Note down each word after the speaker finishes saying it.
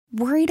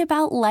Worried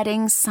about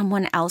letting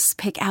someone else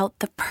pick out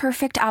the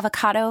perfect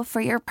avocado for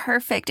your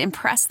perfect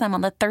impress them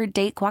on the third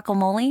date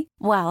guacamole?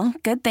 Well,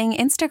 good thing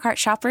Instacart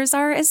shoppers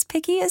are as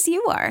picky as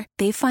you are.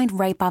 They find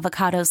ripe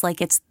avocados like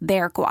it's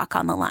their guac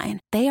on the line.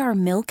 They are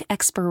milk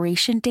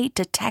expiration date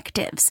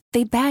detectives.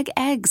 They bag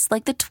eggs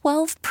like the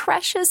 12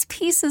 precious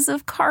pieces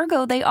of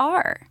cargo they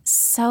are.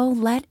 So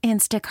let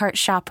Instacart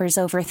shoppers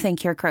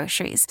overthink your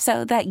groceries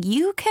so that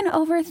you can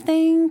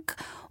overthink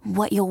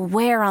what you'll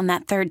wear on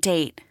that third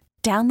date.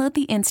 Download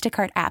the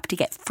Instacart app to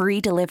get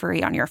free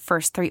delivery on your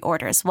first 3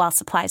 orders while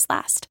supplies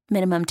last.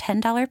 Minimum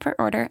 $10 per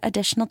order.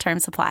 Additional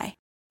terms apply.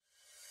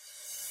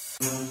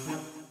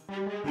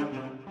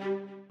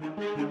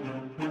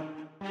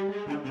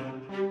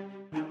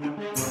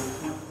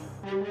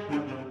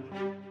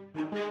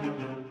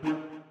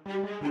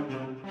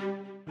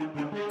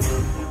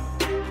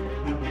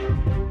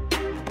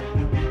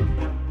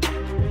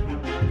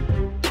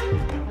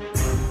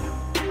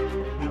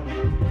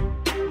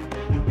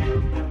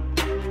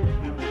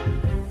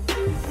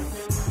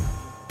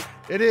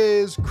 It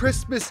is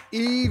Christmas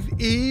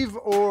Eve,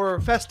 or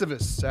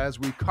Festivus, as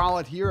we call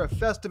it here, a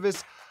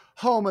Festivus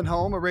Home and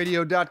Home, a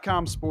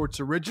radio.com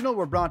sports original.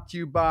 We're brought to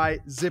you by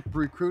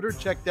ZipRecruiter.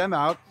 Check them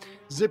out,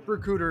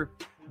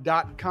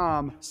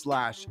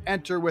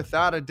 ZipRecruiter.com/enter.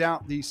 Without a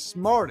doubt, the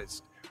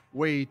smartest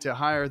way to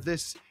hire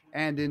this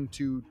and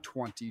into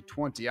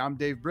 2020. I'm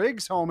Dave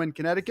Briggs, home in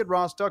Connecticut.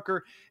 Ross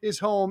Tucker is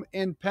home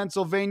in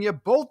Pennsylvania.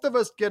 Both of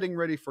us getting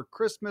ready for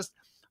Christmas.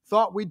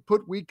 Thought we'd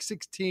put Week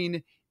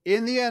 16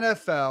 in the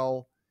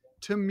NFL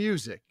to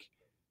music.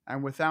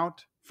 And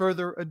without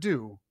further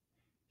ado,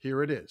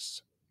 here it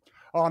is.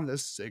 On the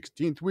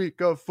 16th week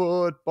of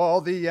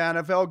football, the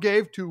NFL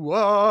gave to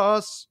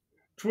us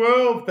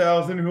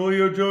 12,000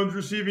 Julio Jones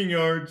receiving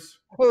yards,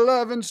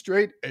 11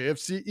 straight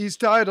AFC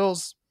East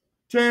titles,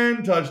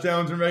 10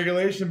 touchdowns in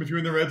regulation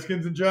between the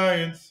Redskins and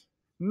Giants,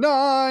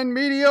 9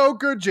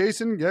 mediocre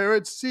Jason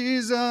Garrett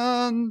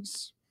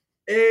seasons,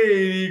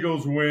 8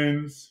 Eagles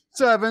wins,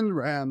 7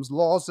 Rams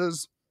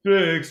losses,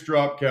 6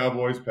 drop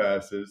Cowboys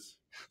passes,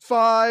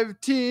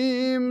 5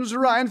 teams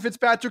Ryan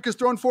Fitzpatrick has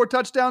thrown 4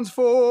 touchdowns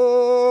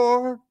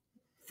for,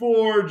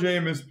 4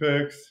 Jameis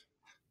picks,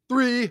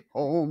 3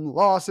 home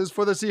losses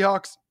for the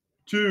Seahawks,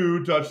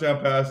 2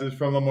 touchdown passes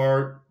from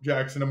Lamar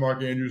Jackson and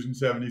Mark Andrews in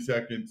 70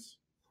 seconds,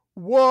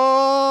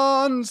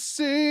 1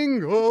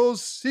 single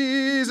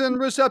season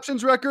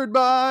receptions record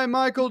by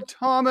Michael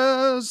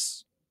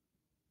Thomas.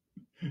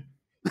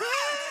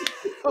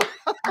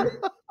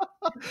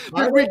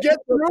 Did we get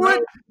through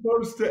it? It's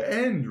supposed to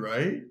end,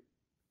 right?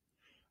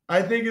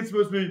 I think it's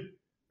supposed to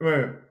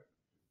be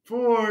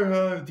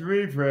 4,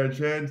 3 French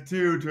hens,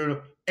 2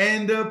 turtle,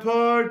 and a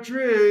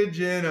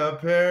partridge in a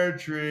pear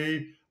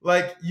tree.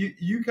 Like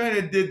you kind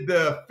of did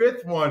the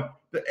 5th one.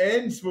 The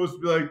end's supposed to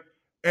be like,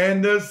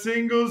 and a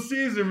single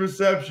season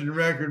reception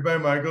record by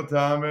Michael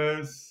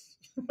Thomas.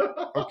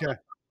 Okay.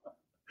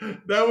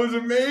 That was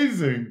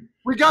amazing.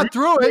 We got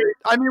through it.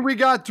 I mean, we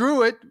got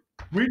through it.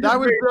 That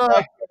was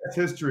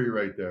history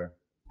right there.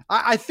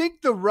 I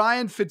think the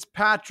Ryan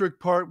Fitzpatrick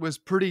part was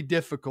pretty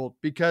difficult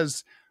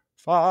because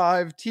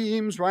 5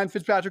 teams, Ryan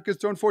Fitzpatrick has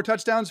thrown 4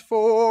 touchdowns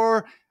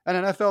for an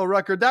NFL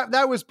record.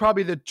 That was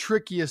probably the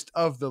trickiest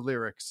of the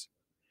lyrics.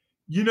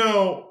 You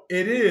know,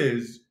 it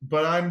is,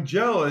 but I'm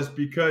jealous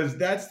because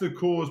that's the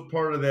coolest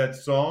part of that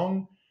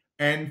song.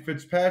 And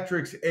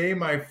Fitzpatrick's A,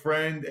 my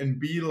friend, and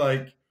B,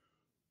 like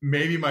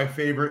maybe my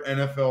favorite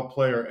NFL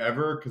player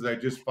ever because I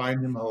just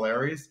find him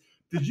hilarious.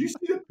 Did you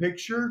see the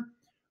picture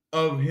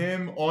of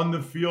him on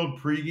the field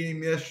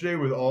pregame yesterday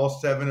with all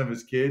 7 of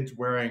his kids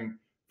wearing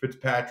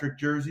Fitzpatrick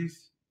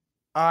jerseys?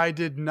 I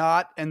did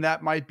not, and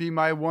that might be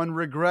my one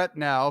regret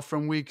now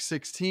from Week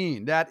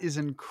 16. That is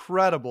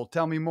incredible.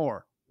 Tell me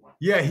more.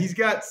 Yeah, he's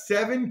got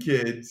 7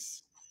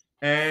 kids,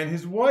 and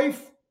his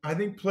wife, I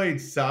think, played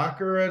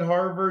soccer at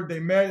Harvard. They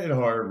met at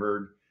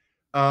Harvard,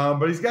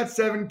 but he's got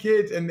 7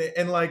 kids,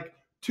 and like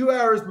 2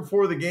 hours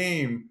before the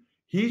game,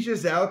 he's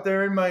just out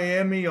there in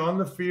Miami on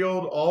the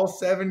field, all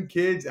 7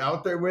 kids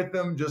out there with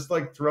him, just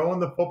like throwing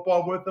the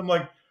football with them.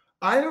 Like,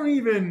 I didn't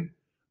even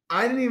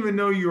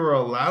know you were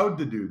allowed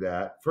to do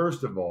that,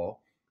 first of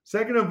all.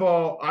 Second of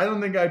all, I don't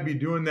think I'd be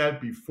doing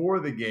that before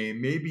the game,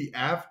 maybe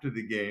after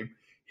the game.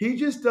 He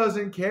just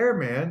doesn't care,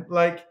 man.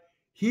 Like,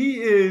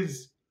 he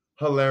is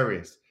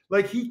hilarious.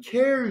 Like, he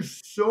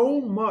cares so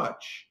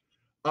much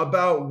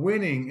about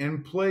winning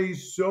and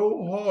plays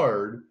so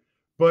hard,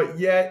 but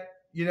yet,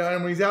 you know,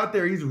 and when he's out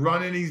there, he's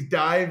running, he's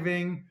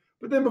diving.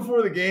 But then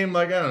before the game,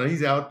 like, I don't know,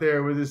 he's out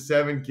there with his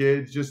 7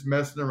 kids just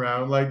messing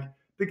around. Like,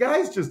 the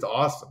guy's just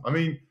awesome. I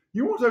mean,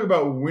 you want to talk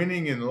about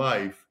winning in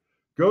life.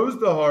 Goes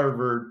to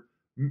Harvard,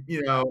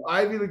 you know,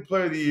 Ivy League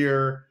Player of the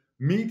Year,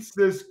 meets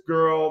this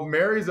girl,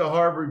 marries a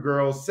Harvard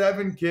girl,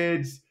 7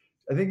 kids.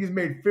 I think he's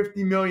made $50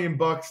 million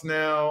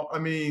now. I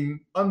mean,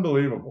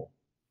 unbelievable.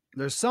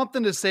 There's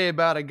something to say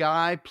about a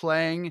guy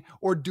playing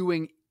or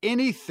doing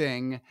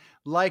anything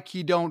like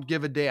he don't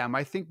give a damn.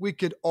 I think we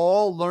could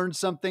all learn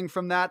something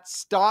from that.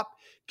 Stop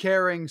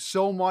caring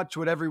so much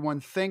what everyone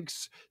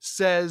thinks,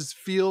 says,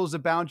 feels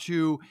about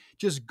you.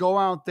 Just go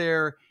out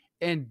there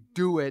and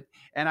do it.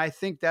 And I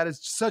think that is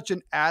such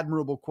an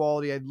admirable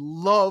quality. I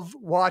love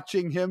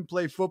watching him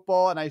play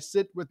football, and I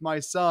sit with my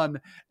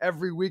son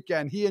every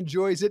weekend. He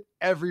enjoys it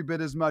every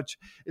bit as much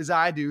as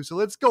I do. So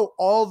let's go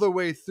all the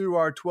way through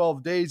our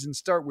 12 days and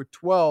start with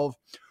 12.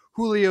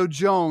 Julio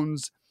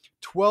Jones,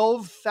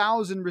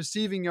 12,000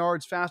 receiving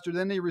yards faster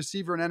than a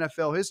receiver in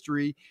NFL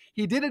history.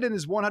 He did it in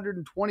his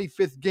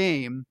 125th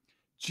game.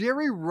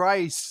 Jerry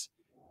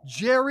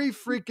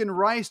freaking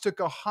Rice took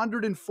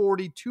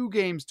 142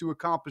 games to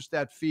accomplish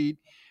that feat.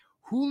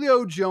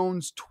 Julio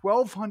Jones,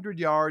 1,200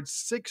 yards,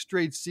 6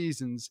 straight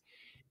seasons.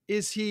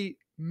 Is he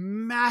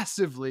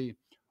massively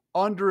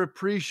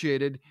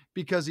underappreciated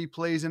because he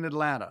plays in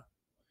Atlanta?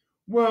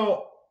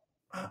 Well,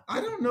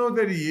 I don't know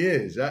that he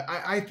is.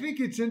 I think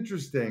it's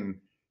interesting.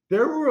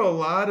 There were a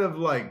lot of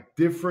like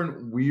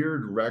different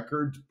weird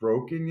records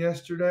broken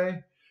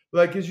yesterday.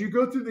 Like as you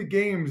go through the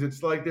games,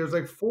 it's like there's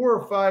like 4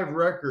 or 5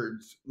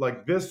 records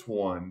like this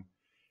one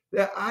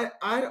that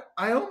I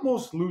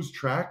almost lose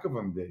track of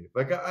them, Dave.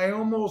 Like I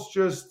almost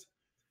just,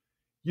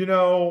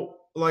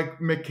 like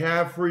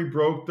McCaffrey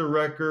broke the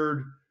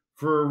record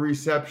for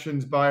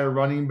receptions by a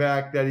running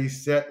back that he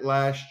set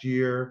last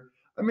year.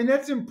 I mean,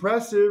 that's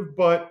impressive,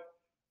 but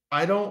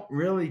I don't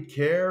really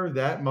care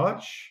that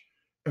much.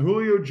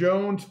 Julio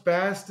Jones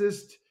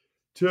fastest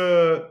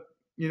to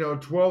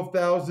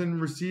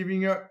 12,000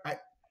 receiving.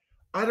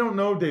 I don't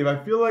know, Dave.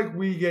 I feel like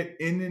we get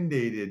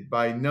inundated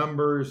by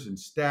numbers and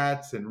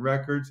stats and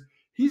records.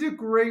 He's a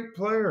great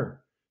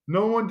player.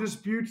 No one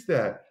disputes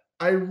that.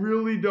 I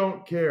really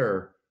don't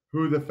care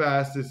who the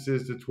fastest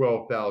is to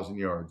 12,000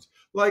 yards.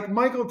 Like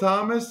Michael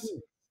Thomas,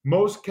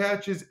 most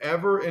catches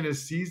ever in a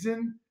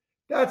season.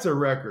 That's a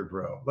record,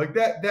 bro. Like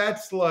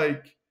that's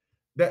like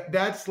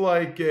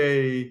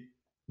a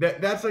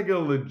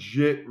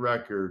legit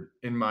record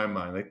in my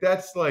mind. Like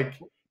that's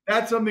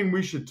something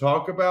we should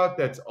talk about.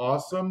 That's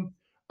awesome.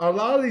 A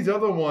lot of these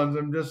other ones,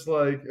 I'm just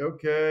like,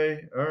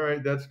 okay, all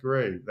right, that's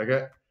great. Like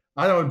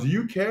I don't. Do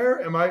you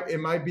care? Am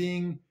I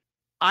being?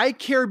 I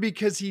care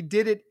because he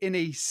did it in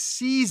a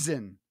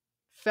season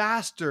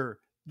faster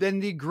than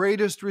the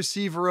greatest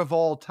receiver of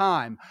all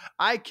time.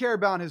 I care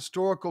about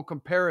historical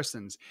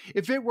comparisons.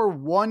 If it were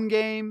 1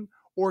 game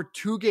or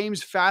 2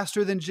 games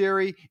faster than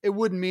Jerry, it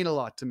wouldn't mean a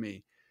lot to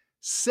me.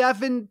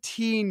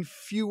 17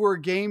 fewer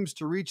games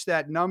to reach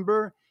that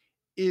number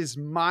is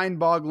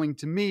mind-boggling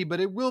to me,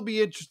 but it will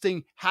be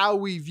interesting how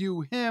we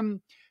view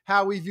him,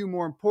 how we view,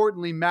 more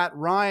importantly, Matt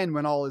Ryan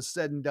when all is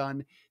said and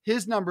done.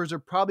 His numbers are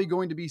probably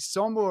going to be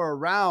somewhere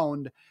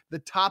around the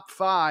top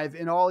 5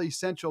 in all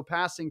essential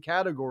passing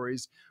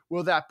categories.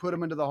 Will that put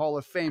him into the Hall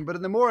of Fame? But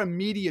in the more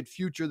immediate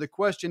future, the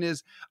question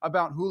is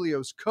about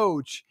Julio's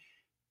coach.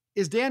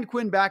 Is Dan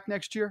Quinn back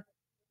next year?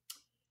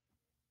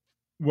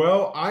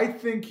 Well, I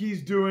think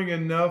he's doing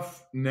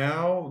enough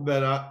now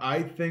that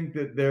I think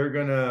that they're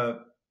going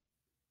to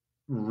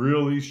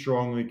really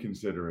strongly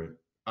consider it.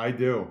 I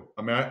do.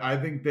 I mean, I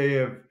think they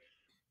have,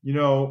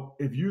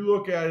 if you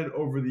look at it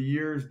over the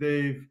years,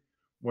 Dave,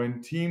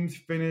 when teams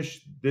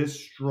finish this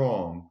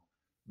strong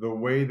the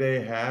way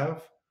they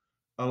have,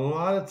 a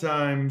lot of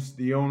times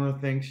the owner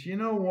thinks, you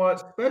know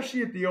what,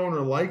 especially if the owner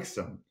likes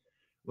him,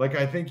 like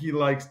I think he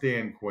likes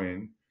Dan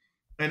Quinn,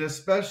 and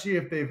especially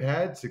if they've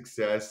had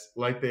success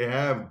like they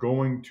have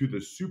going to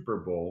the Super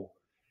Bowl,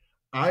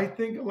 I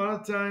think a lot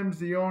of times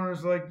the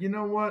owner's like, you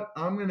know what?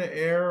 I'm going to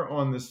err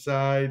on the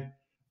side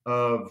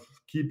of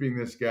keeping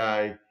this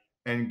guy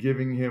and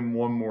giving him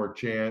one more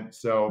chance.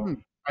 So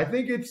I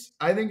think it's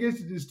a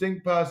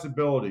distinct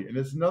possibility. And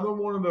it's another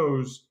one of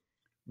those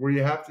where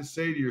you have to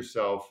say to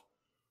yourself,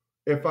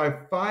 if I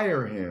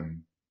fire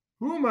him,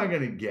 who am I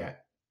going to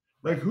get?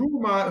 Like,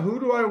 who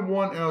do I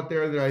want out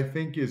there that I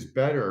think is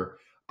better?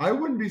 I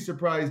wouldn't be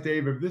surprised,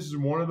 Dave, if this is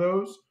one of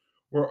those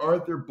where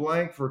Arthur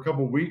Blank for a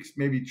couple of weeks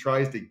maybe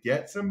tries to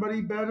get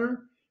somebody better.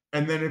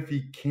 And then if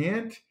he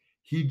can't,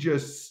 he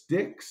just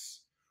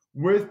sticks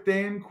with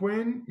Dan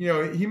Quinn.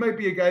 He might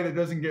be a guy that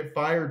doesn't get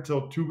fired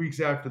till 2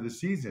 weeks after the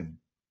season.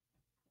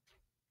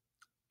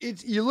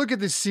 You look at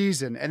the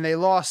season and they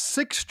lost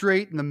 6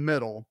 straight in the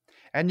middle.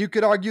 And you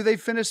could argue they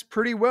finished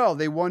pretty well.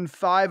 They won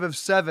 5 of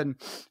 7.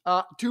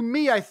 To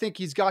me, I think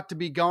he's got to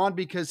be gone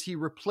because he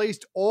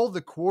replaced all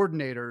the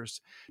coordinators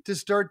to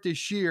start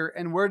this year.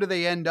 And where do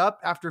they end up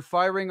after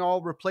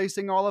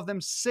replacing all of them?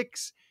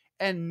 6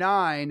 and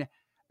 9.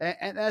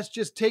 And that's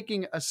just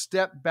taking a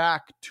step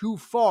back too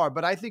far.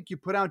 But I think you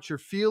put out your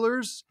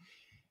feelers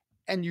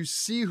and you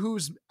see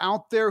who's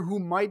out there who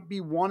might be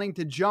wanting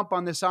to jump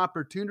on this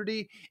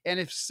opportunity. And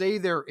if, say,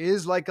 there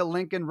is like a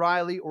Lincoln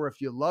Riley, or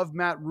if you love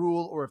Matt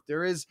Rule, or if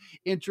there is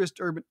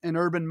interest in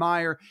Urban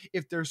Meyer,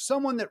 if there's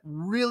someone that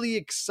really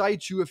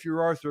excites you, if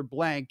you're Arthur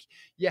Blank,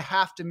 you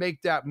have to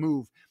make that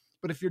move.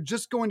 But if you're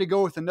just going to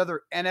go with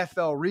another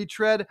NFL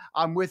retread,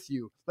 I'm with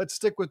you. Let's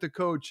stick with the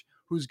coach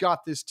who's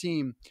got this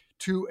team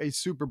to a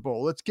Super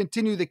Bowl. Let's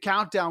continue the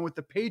countdown with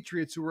the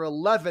Patriots, who are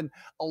 11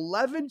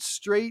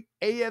 straight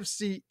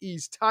AFC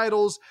East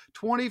titles,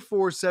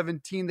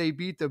 24-17. They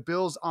beat the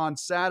Bills on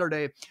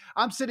Saturday.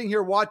 I'm sitting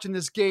here watching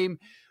this game,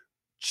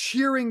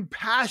 cheering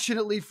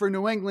passionately for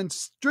New England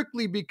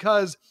strictly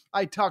because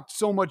I talked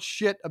so much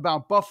shit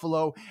about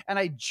Buffalo and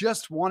I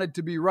just wanted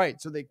to be right.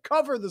 So they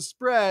cover the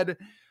spread,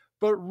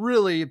 but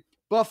really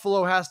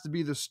Buffalo has to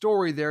be the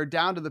story there,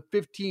 down to the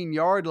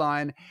 15-yard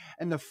line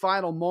and the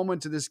final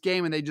moments of this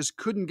game, and they just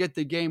couldn't get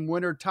the game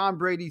winner. Tom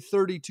Brady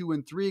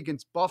 32-3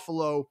 against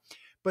Buffalo,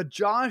 but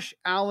Josh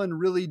Allen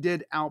really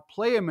did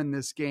outplay him in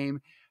this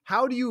game.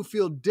 How do you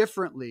feel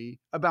differently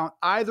about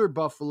either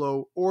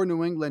Buffalo or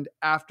New England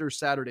after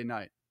Saturday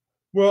night?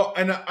 Well,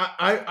 and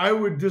I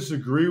would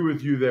disagree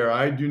with you there.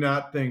 I do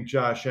not think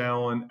Josh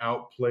Allen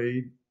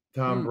outplayed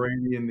Tom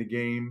Brady in the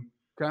game.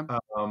 Okay.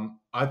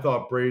 I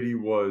thought Brady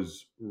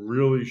was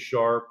really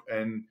sharp,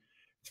 and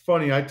it's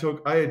funny. I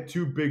had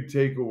two big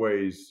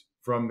takeaways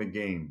from the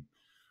game.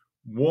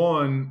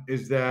 One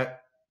is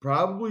that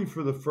probably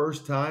for the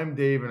first time,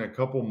 Dave, in a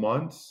couple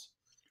months,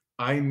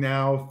 I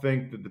now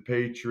think that the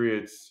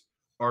Patriots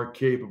are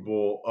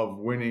capable of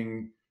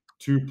winning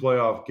 2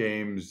 playoff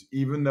games,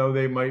 even though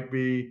they might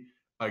be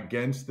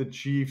against the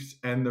Chiefs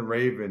and the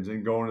Ravens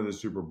and going to the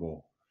Super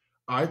Bowl.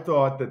 I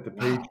thought that the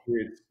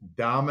Patriots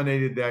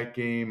dominated that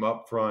game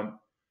up front,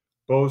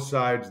 both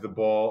sides of the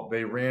ball.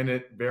 They ran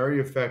it very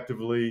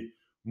effectively,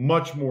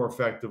 much more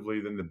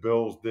effectively than the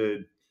Bills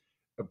did.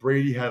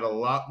 Brady had a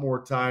lot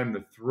more time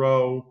to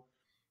throw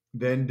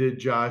than did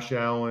Josh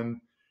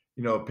Allen.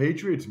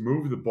 Patriots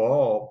moved the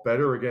ball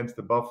better against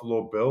the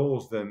Buffalo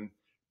Bills than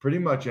pretty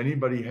much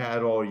anybody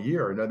had all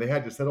year. Now, they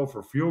had to settle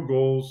for field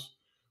goals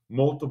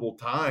multiple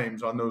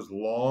times on those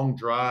long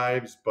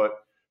drives, but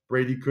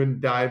Brady couldn't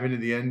dive into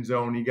the end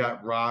zone. He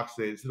got rocks.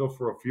 They had to settle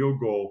for a field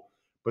goal,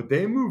 but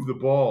they moved the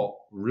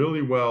ball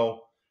really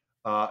well.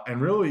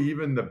 And really,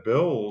 even the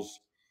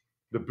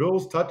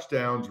Bills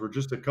touchdowns were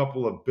just a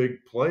couple of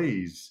big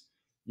plays,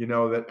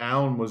 that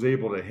Allen was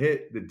able to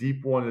hit, the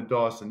deep one to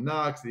Dawson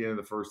Knox at the end of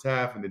the first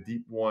half and the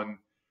deep one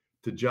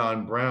to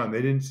John Brown.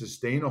 They didn't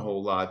sustain a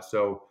whole lot.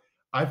 So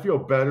I feel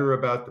better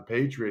about the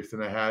Patriots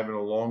than I have in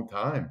a long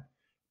time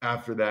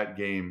after that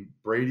game.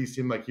 Brady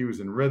seemed like he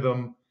was in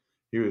rhythm.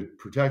 He was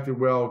protected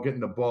well, getting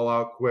the ball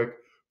out quick.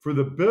 For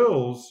the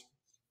Bills,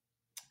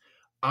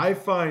 I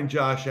find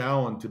Josh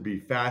Allen to be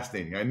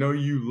fascinating. I know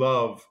you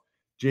love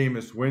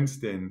Jameis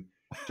Winston.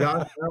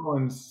 Josh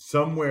Allen's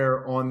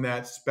somewhere on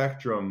that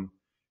spectrum,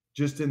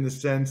 just in the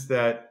sense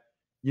that,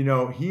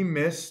 he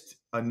missed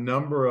a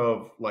number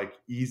of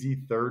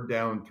easy third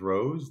down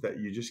throws that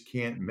you just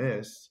can't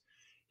miss.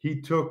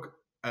 He took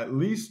at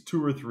least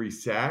 2 or 3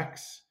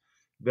 sacks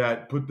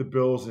that put the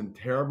Bills in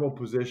terrible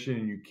position,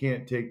 and you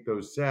can't take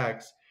those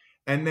sacks.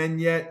 And then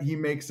yet he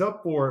makes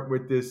up for it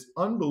with this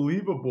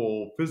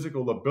unbelievable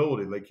physical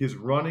ability. His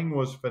running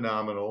was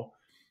phenomenal,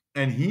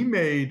 and he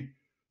made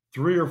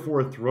 3 or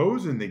 4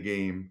 throws in the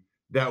game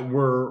that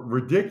were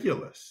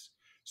ridiculous.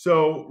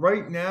 So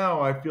right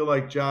now, I feel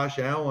like Josh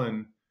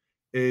Allen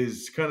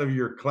is kind of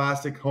your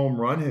classic home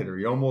run hitter.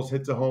 He almost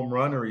hits a home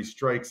run or he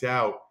strikes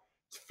out.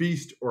 It's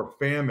feast or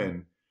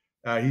famine.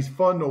 He's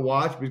fun to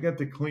watch, but he's going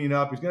to have to clean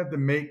up. He's going to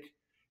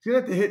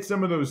have to hit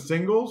some of those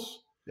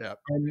singles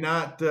and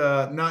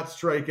not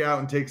strike out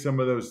and take some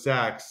of those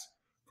sacks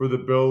for the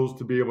Bills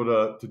to be able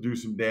to do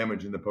some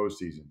damage in the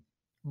postseason.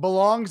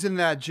 Belongs in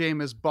that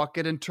Jameis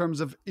bucket in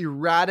terms of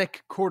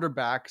erratic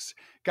quarterbacks,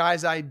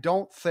 guys I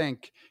don't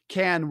think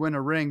can win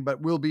a ring,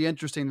 but will be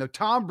interesting. The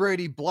Tom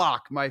Brady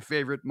block, my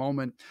favorite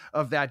moment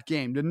of that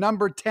game. The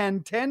number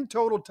 10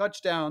 total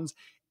touchdowns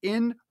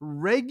in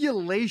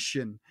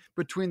regulation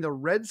between the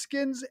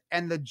Redskins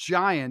and the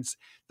Giants.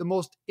 The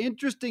most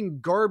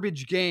interesting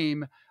garbage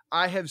game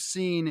I have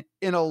seen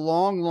in a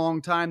long,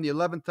 long time. The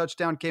 11th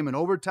touchdown came in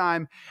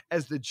overtime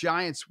as the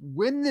Giants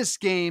win this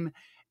game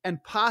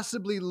and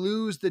possibly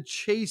lose the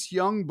Chase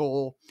Young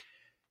Bowl.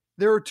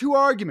 There are 2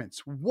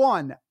 arguments.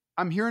 One,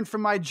 I'm hearing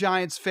from my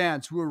Giants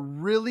fans who are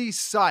really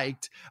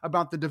psyched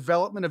about the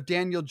development of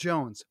Daniel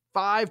Jones.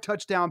 5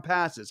 touchdown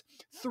passes.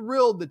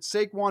 Thrilled that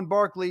Saquon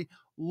Barkley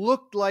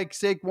looked like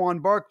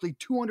Saquon Barkley,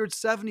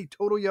 270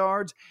 total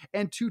yards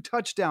and 2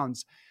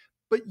 touchdowns.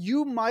 But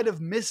you might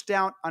have missed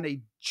out on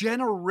a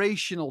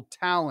generational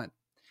talent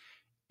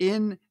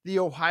in the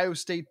Ohio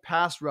State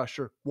pass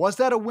rusher. Was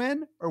that a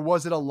win or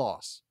was it a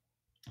loss?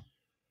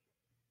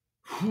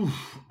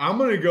 I'm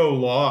going to go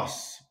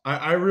loss.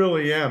 I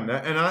really am.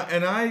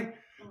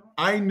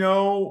 I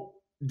know,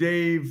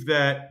 Dave,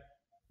 that,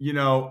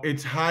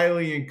 it's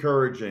highly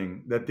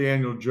encouraging that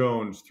Daniel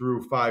Jones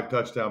threw 5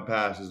 touchdown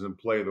passes and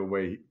played the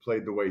way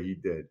he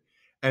did.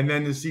 And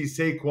then to see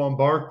Saquon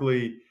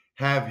Barkley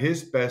have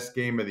his best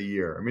game of the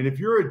year. I mean, if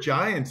you're a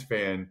Giants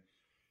fan,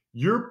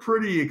 you're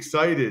pretty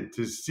excited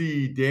to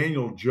see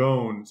Daniel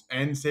Jones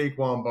and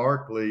Saquon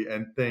Barkley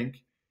and think,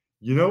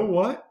 you know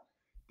what?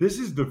 This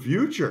is the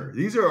future.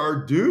 These are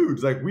our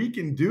dudes. We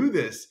can do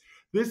this.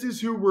 This is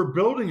who we're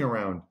building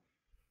around.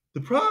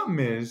 The problem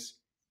is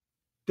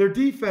their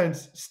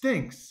defense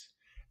stinks.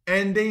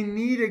 And they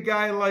need a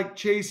guy like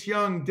Chase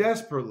Young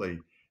desperately.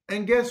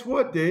 And guess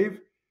what,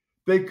 Dave?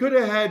 They could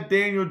have had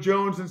Daniel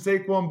Jones and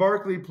Saquon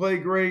Barkley play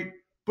great,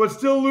 but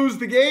still lose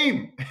the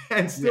game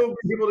and still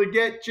be able to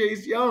get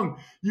Chase Young.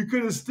 You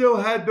could have still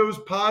had those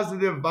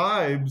positive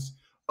vibes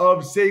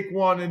of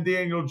Saquon and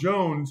Daniel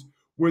Jones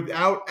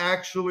without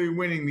actually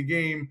winning the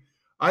game.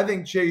 I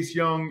think Chase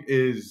Young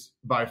is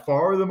by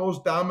far the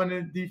most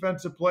dominant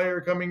defensive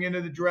player coming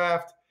into the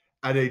draft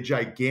at a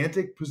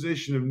gigantic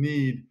position of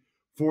need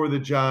for the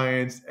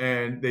Giants,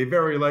 and they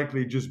very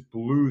likely just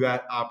blew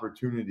that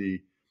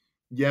opportunity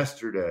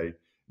yesterday.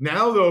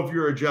 Now, though, if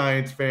you're a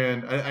Giants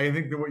fan, I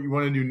think that what you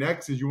want to do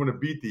next is you want to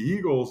beat the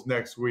Eagles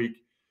next week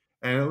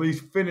and at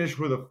least finish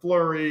with a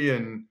flurry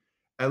and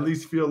at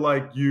least feel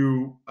like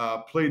you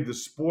played the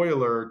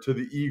spoiler to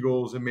the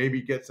Eagles and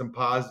maybe get some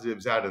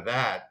positives out of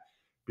that,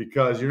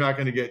 because you're not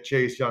going to get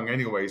Chase Young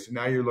anyway. So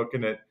now you're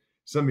looking at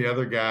some of the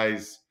other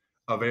guys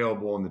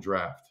available in the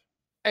draft.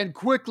 And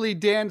quickly,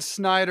 Dan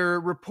Snyder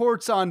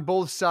reports on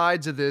both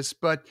sides of this,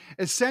 but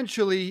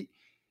essentially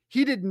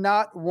he did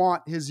not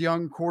want his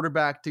young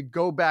quarterback to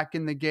go back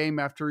in the game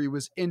after he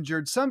was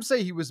injured. Some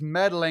say he was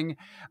meddling.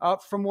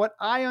 From what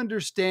I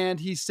understand,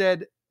 he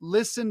said,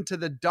 listen to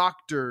the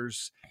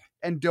doctors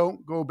and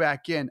don't go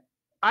back in.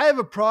 I have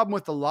a problem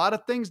with a lot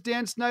of things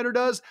Dan Snyder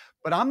does,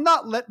 but I'm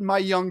not letting my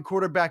young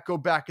quarterback go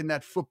back in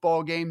that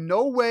football game.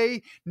 No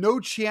way, no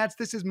chance.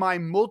 This is my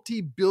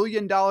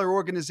multi-billion-dollar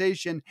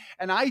organization,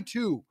 and I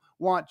too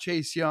want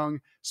Chase Young.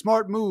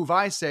 Smart move,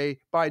 I say,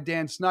 by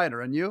Dan Snyder.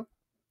 And you?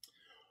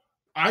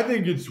 I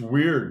think it's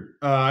weird.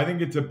 I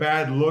think it's a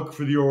bad look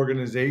for the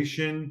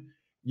organization.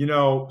 You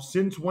know,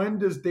 since when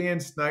does Dan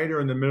Snyder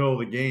in the middle of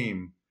the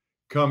game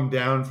come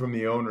down from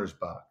the owner's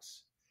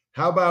box?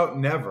 How about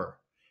never?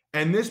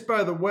 And this,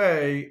 by the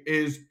way,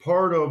 is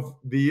part of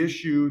the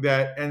issue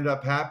that ended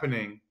up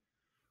happening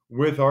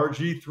with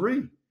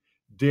RG3.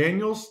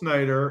 Daniel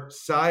Snyder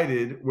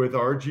sided with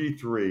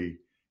RG3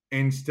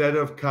 instead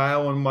of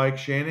Kyle and Mike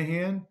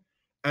Shanahan,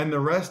 and the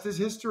rest is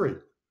history.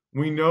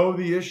 We know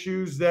the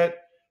issues that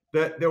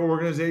the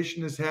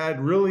organization has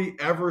had really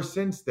ever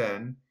since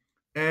then,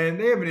 and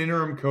they have an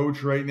interim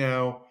coach right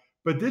now,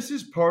 but this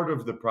is part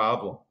of the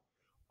problem.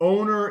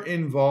 Owner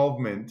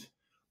involvement,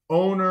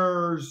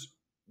 owners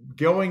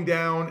going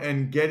down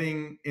and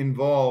getting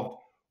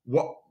involved.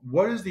 What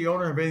does the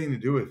owner have anything to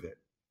do with it?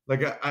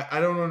 Like, I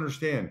don't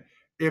understand.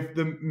 If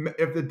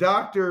the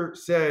doctor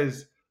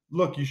says,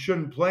 look, you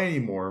shouldn't play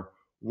anymore,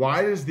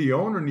 why does the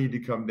owner need to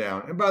come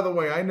down? And by the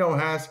way, I know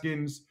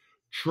Haskins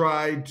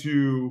tried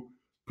to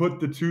put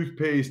the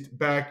toothpaste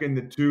back in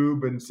the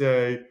tube and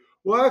say,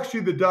 well, actually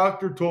the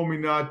doctor told me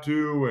not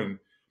to,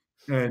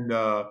 and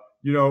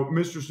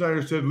Mr.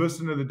 Snyder said,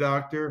 listen to the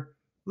doctor.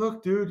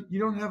 Look, dude, you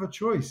don't have a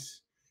choice.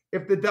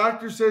 If the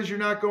doctor says you're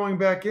not going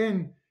back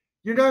in,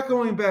 you're not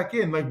going back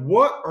in. Like,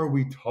 what are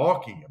we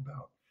talking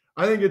about?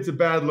 I think it's a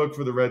bad look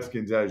for the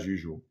Redskins as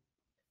usual.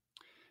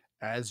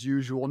 As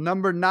usual.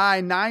 Number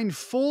 9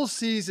 full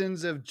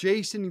seasons of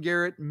Jason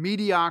Garrett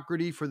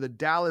mediocrity for the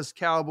Dallas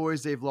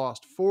Cowboys. They've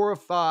lost 4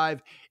 of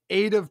 5,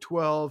 8 of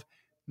 12,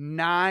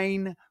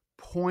 9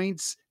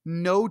 points,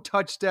 no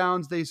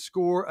touchdowns they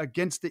score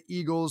against the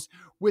Eagles.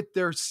 With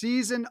their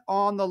season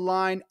on the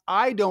line,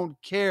 I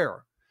don't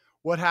care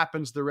what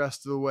happens the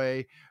rest of the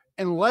way.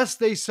 Unless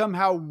they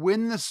somehow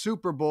win the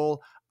Super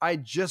Bowl, I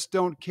just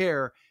don't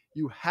care.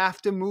 You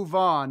have to move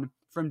on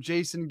from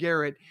Jason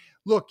Garrett.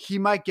 Look, he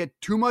might get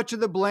too much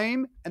of the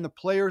blame and the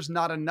players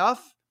not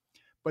enough,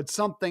 but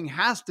something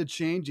has to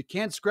change. You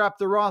can't scrap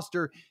the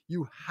roster.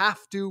 You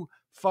have to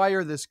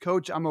fire this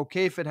coach. I'm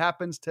okay if it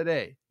happens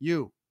today.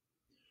 You?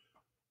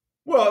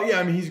 Well,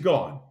 yeah, I mean, he's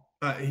gone.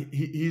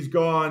 He's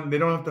gone. They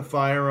don't have to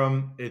fire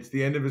him. It's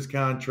the end of his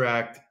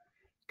contract.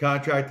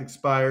 Contract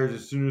expires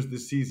as soon as the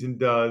season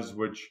does,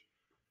 which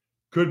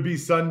could be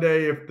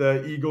Sunday if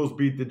the Eagles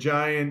beat the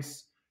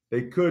Giants.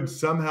 They could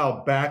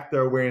somehow back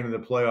their way into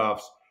the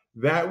playoffs.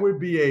 That would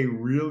be a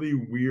really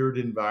weird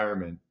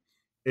environment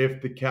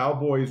if the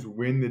Cowboys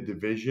win the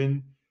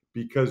division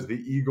because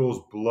the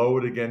Eagles blow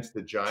it against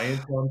the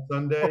Giants on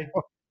Sunday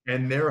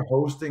and they're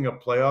hosting a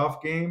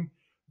playoff game.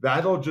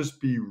 That'll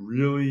just be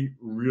really,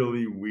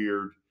 really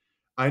weird.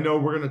 I know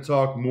we're going to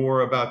talk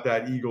more about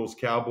that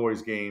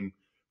Eagles-Cowboys game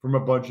from a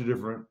bunch of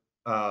different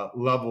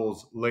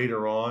levels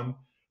later on,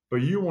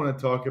 but you want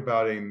to talk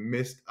about a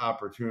missed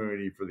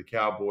opportunity for the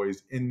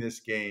Cowboys in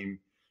this game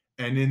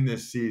and in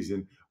this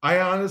season. I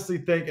honestly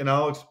think, and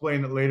I'll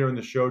explain it later in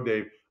the show,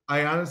 Dave,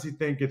 I honestly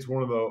think it's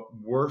one of the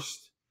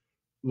worst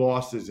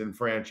losses in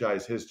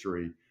franchise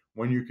history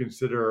when you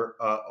consider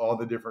all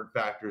the different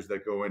factors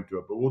that go into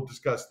it. But we'll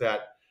discuss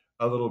that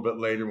a little bit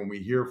later when we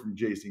hear from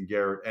Jason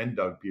Garrett and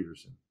Doug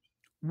Peterson.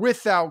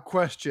 Without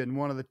question,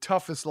 one of the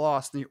toughest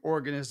losses in the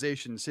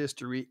organization's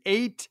history.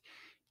 8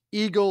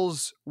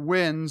 Eagles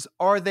wins.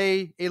 Are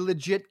they a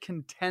legit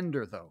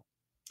contender, though?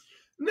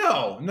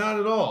 No, not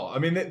at all. I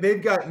mean,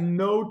 they've got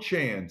no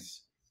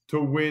chance to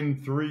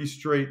win 3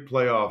 straight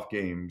playoff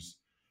games,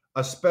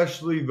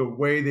 especially the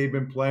way they've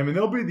been playing. I mean,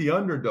 they'll be the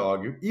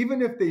underdog.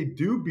 Even if they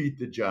do beat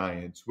the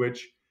Giants,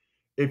 which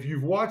if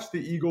you've watched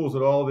the Eagles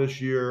at all this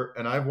year,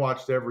 and I've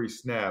watched every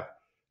snap,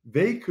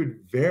 they could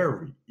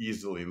very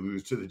easily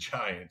lose to the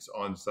Giants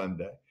on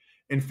Sunday.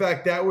 In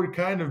fact, that would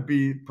kind of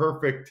be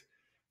perfect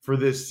for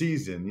this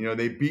season. You know,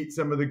 they beat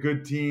some of the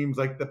good teams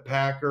like the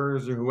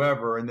Packers or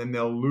whoever, and then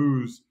they'll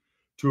lose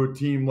to a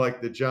team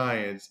like the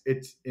Giants.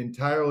 It's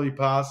entirely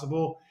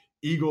possible.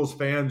 Eagles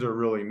fans are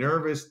really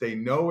nervous. They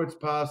know it's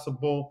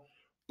possible.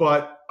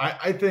 But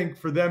I think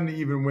for them to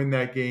even win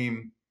that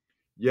game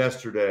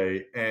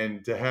yesterday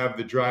and to have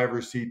the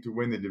driver's seat to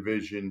win the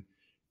division,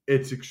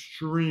 it's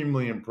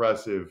extremely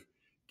impressive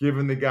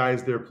given the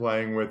guys they're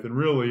playing with. And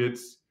really,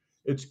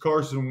 it's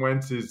Carson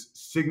Wentz's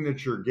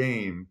signature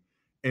game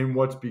and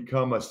what's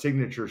become a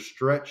signature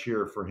stretch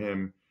here for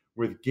him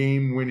with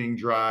game-winning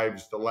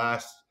drives the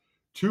last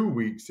 2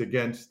 weeks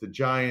against the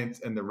Giants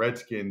and the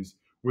Redskins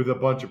with a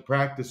bunch of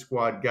practice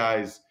squad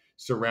guys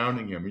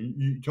surrounding him.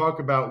 You talk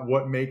about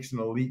what makes an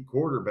elite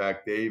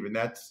quarterback, Dave, and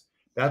that's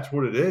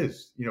what it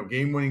is. You know,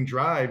 game-winning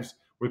drives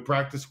with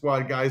practice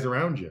squad guys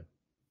around you.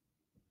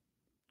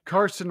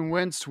 Carson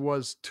Wentz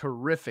was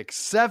terrific.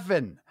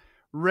 7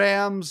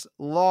 Rams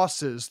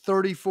losses,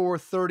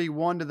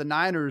 34-31 to the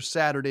Niners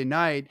Saturday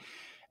night,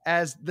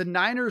 as the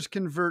Niners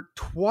convert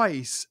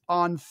twice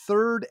on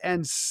 3rd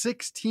and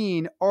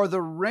 16. Are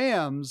the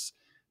Rams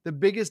the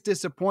biggest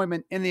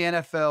disappointment in the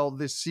NFL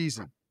this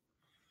season?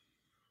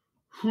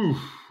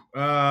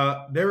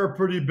 They're a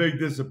pretty big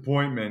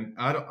disappointment.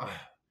 I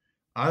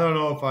don't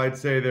know if I'd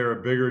say they're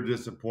a bigger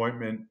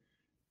disappointment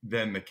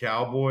than the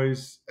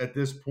Cowboys at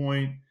this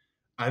point.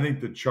 I think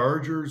the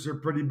Chargers are a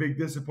pretty big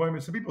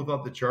disappointment. Some people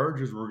thought the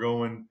Chargers were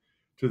going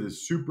to the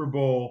Super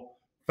Bowl.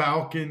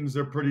 Falcons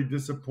are pretty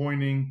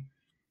disappointing.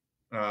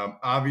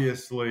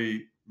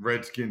 Obviously,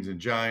 Redskins and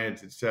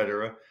Giants,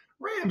 etc.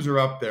 Rams are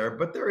up there,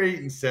 but they're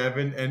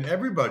 8-7, and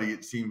everybody,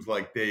 it seems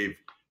like, Dave,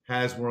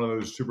 has one of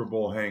those Super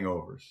Bowl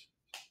hangovers.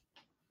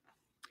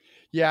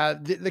 Yeah,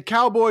 the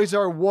Cowboys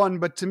are 1,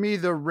 but to me,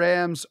 the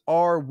Rams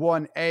are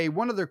 1A.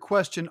 One other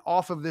question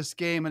off of this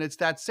game, and it's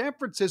that San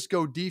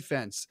Francisco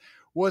defense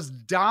was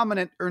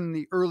dominant in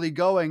the early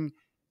going.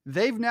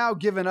 They've now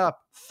given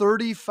up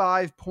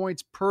 35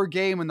 points per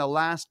game in the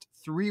last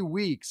 3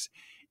 weeks.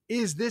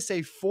 Is this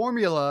a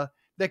formula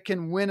that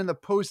can win in the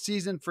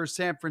postseason for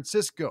San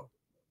Francisco?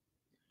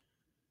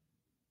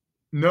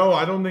 No,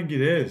 I don't think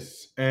it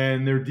is.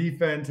 And their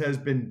defense has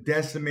been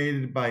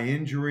decimated by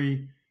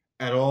injury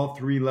at all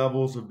 3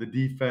 levels of the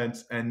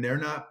defense, and they're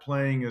not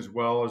playing as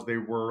well as they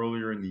were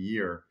earlier in the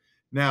year.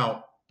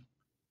 Now,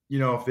 you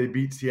know, if they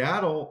beat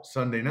Seattle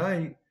Sunday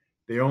night,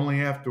 they only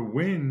have to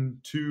win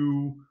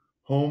 2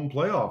 home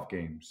playoff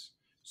games.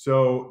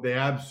 So they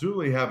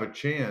absolutely have a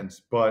chance,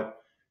 but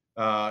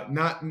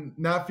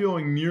not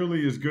feeling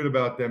nearly as good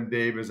about them,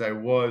 Dave, as I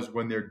was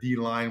when their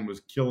D-line was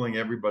killing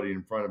everybody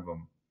in front of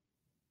them.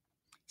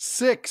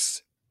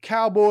 6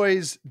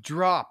 Cowboys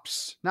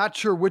drops. Not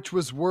sure which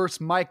was worse,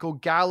 Michael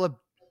Gallup,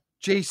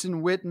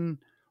 Jason Witten,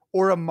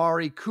 or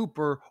Amari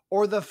Cooper,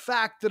 or the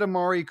fact that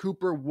Amari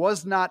Cooper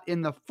was not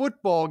in the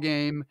football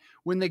game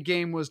when the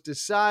game was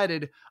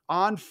decided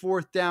on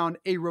 4th down,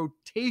 a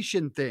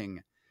rotation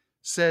thing,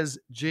 says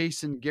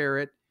Jason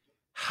Garrett.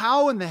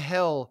 How in the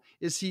hell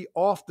is he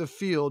off the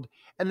field?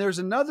 And there's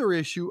another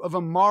issue of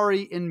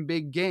Amari in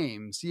big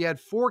games. He had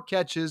 4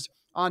 catches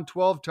on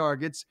 12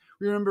 targets.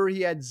 Remember,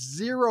 he had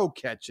 0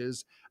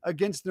 catches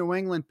against the New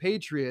England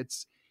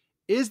Patriots.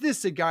 Is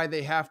this a guy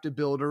they have to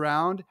build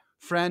around,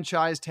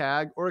 franchise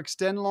tag, or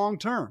extend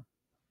long-term?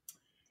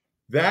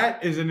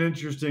 That is an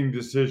interesting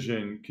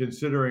decision,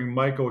 considering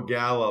Michael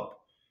Gallup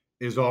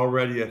is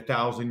already a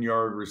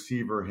 1,000-yard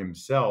receiver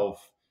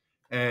himself,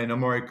 and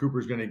Amari Cooper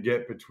is going to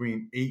get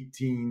between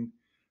 $18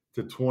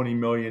 to $20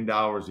 million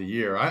a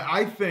year.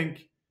 I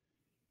think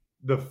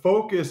the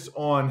focus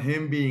on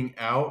him being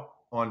out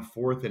on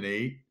 4th and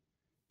 8,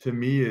 to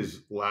me,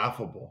 is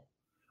laughable.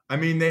 I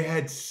mean, they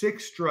had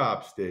 6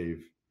 drops,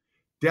 Dave.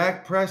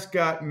 Dak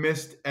Prescott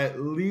missed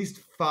at least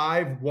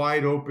 5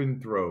 wide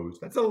open throws.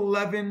 That's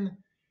 11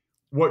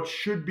 what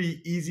should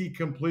be easy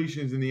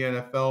completions in the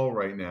NFL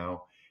right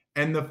now.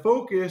 And the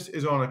focus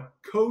is on a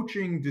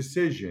coaching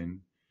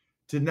decision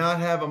to not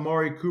have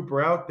Amari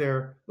Cooper out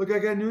there. Look, I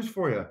got news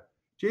for you.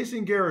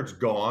 Jason Garrett's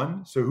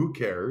gone, so who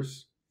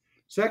cares?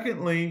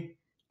 Secondly,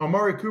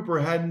 Amari Cooper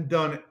hadn't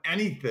done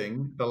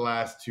anything the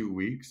last 2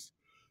 weeks.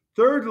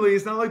 Thirdly,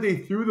 it's not like they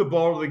threw the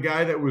ball to the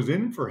guy that was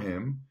in for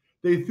him.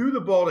 They threw the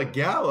ball to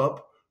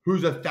Gallup,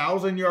 who's a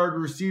 1,000-yard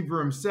receiver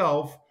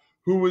himself,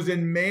 who was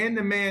in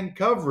man-to-man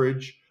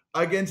coverage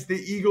against the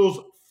Eagles'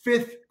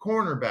 5th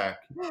cornerback,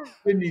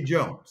 Sidney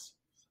Jones.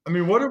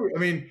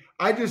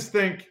 I just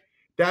think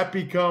that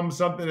becomes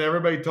something that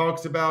everybody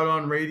talks about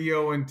on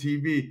radio and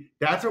TV.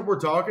 That's what we're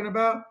talking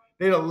about?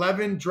 They had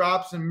 11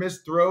 drops and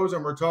missed throws,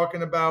 and we're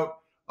talking about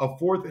a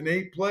 4th and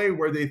 8 play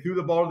where they threw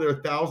the ball to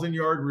their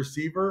 1,000-yard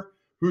receiver,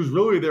 who's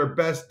really their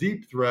best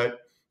deep threat,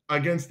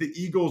 against the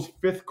Eagles'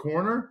 5th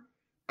corner.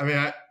 I mean,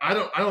 I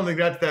don't think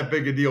that's that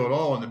big a deal at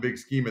all in the big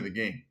scheme of the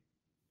game.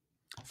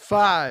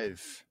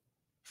 5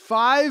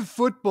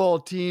 football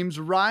teams,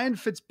 Ryan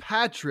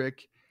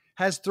Fitzpatrick,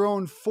 has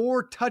thrown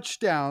 4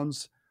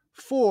 touchdowns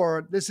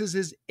for, this is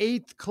his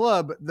 8th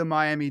club, the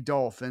Miami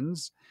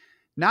Dolphins.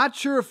 Not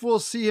sure if we'll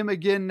see him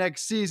again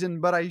next season,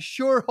 but I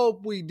sure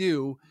hope we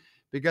do,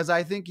 because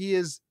I think he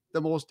is the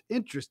most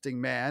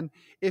interesting man.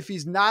 If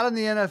he's not in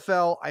the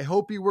NFL, I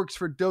hope he works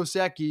for Dos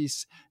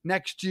Equis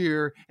next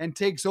year and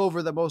takes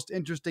over the most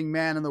interesting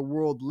man in the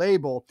world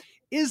label.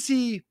 Is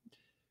he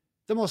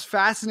the most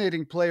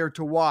fascinating player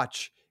to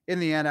watch in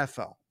the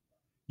NFL?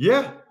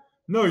 Yeah.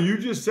 No, you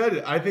just said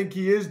it. I think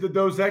he is the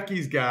Dos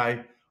Equis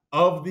guy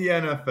of the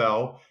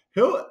NFL.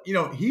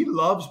 He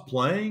loves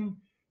playing.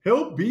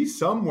 He'll be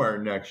somewhere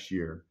next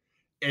year.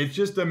 It's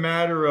just a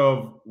matter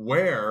of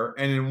where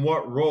and in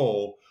what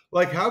role.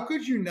 Like, how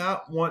could you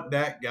not want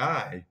that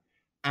guy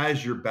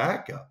as your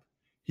backup?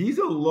 He's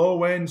a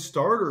low-end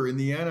starter in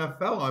the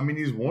NFL. I mean,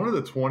 he's one of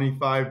the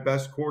 25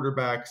 best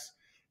quarterbacks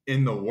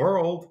in the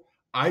world.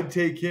 I'd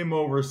take him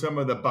over some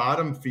of the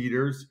bottom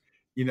feeders.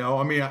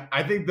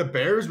 I think the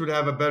Bears would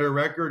have a better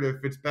record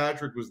if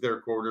Fitzpatrick was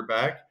their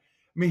quarterback.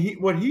 I mean,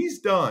 what he's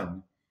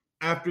done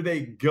after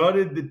they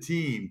gutted the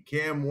team,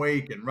 Cam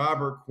Wake and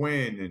Robert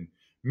Quinn and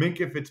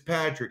Minkah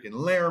Fitzpatrick and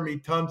Laramie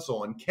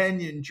Tunsil and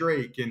Kenyon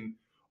Drake and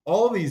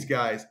all these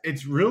guys,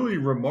 it's really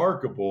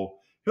remarkable.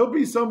 He'll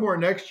be somewhere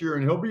next year,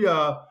 and he'll be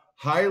a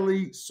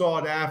highly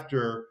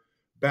sought-after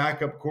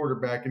backup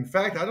quarterback. In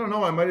fact, I don't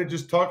know, I might have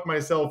just talked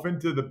myself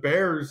into the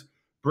Bears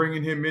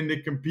bringing him in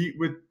to compete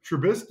with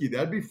Trubisky.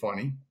 That'd be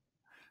funny.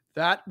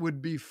 That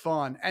would be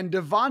fun. And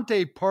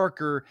Devontae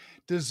Parker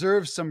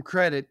deserves some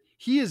credit.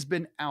 He has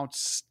been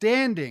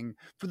outstanding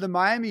for the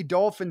Miami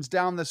Dolphins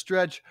down the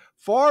stretch,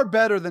 far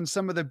better than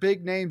some of the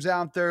big names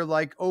out there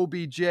like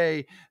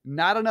OBJ.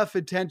 Not enough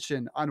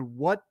attention on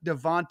what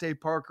Devontae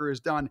Parker has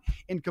done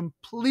in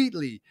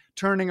completely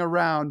turning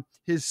around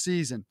his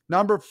season.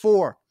 Number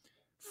 4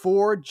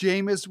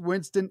 Jameis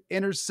Winston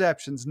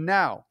interceptions.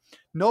 Now,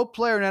 no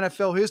player in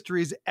NFL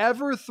history has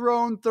ever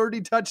thrown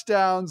 30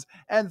 touchdowns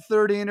and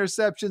 30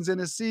 interceptions in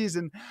a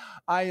season.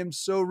 I am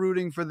so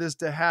rooting for this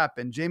to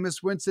happen.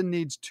 Jameis Winston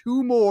needs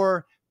 2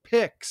 more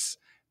picks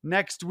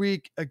next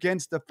week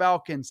against the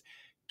Falcons.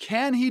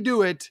 Can he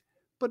do it?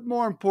 But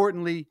more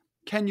importantly,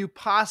 can you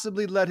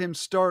possibly let him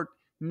start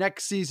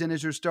next season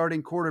as your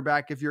starting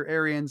quarterback if you're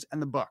Arians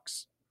and the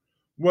Bucs?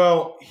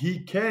 Well, he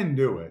can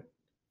do it.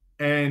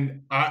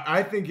 And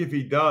I think if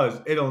he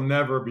does, it'll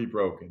never be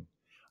broken.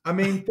 I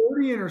mean,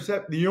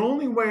 the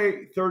only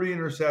way 30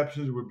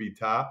 interceptions would be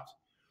topped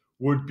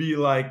would be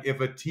like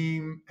if a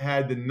team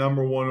had the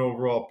number 1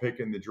 overall pick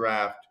in the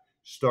draft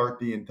start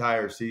the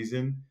entire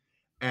season,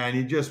 and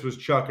he just was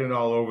chucking it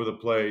all over the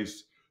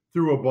place,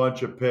 threw a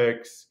bunch of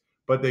picks,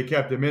 but they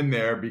kept him in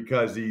there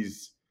because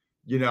he's,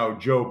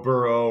 Joe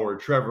Burrow or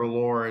Trevor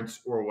Lawrence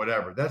or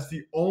whatever. That's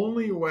the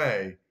only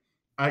way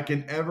I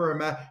can ever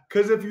imagine.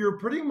 Because if you're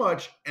pretty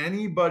much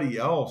anybody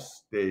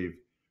else, Dave,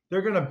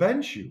 they're going to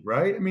bench you,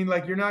 right? I mean,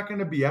 like, you're not going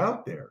to be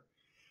out there.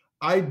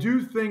 I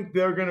do think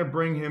they're going to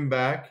bring him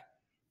back,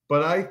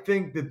 but I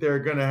think that they're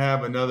going to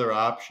have another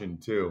option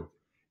too.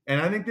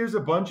 And I think there's a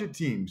bunch of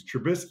teams,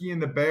 Trubisky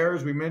and the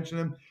Bears, we mentioned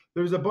them.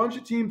 There's a bunch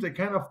of teams that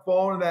kind of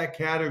fall into that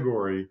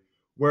category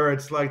where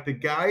it's like the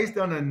guy's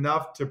done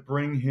enough to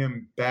bring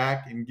him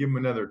back and give him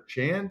another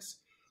chance,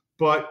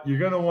 but you're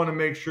going to want to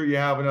make sure you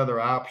have another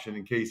option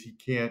in case he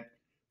can't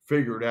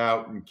figure it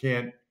out and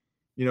can't,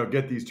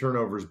 get these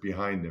turnovers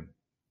behind him.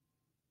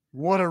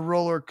 What a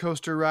roller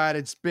coaster ride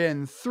it's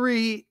been.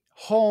 3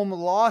 home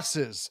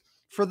losses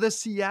for the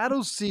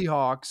Seattle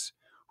Seahawks,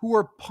 who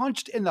were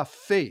punched in the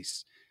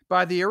face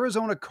by the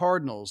Arizona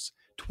Cardinals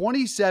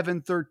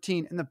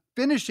 27-13, and the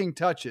finishing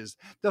touches,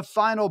 the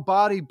final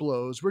body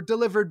blows, were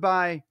delivered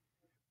by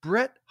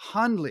Brett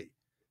Hundley,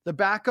 the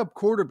backup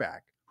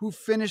quarterback who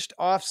finished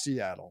off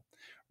Seattle.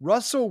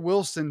 Russell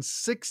Wilson,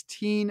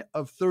 16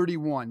 of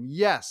 31.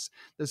 Yes,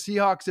 the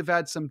Seahawks have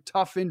had some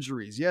tough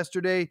injuries.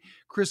 Yesterday,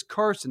 Chris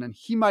Carson, and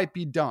he might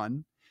be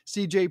done.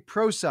 CJ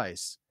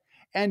Prosise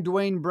and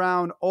Dwayne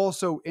Brown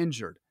also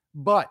injured.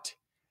 But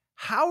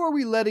how are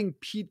we letting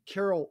Pete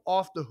Carroll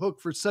off the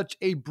hook for such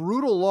a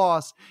brutal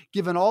loss,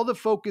 given all the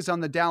focus on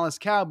the Dallas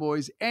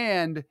Cowboys?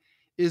 And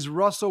is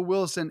Russell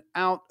Wilson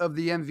out of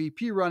the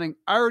MVP running?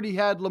 I already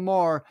had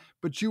Lamar,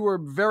 but you were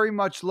very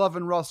much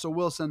loving Russell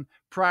Wilson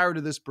prior to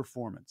this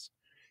performance.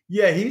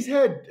 Yeah, he's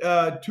had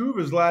 2 of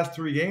his last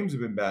 3 games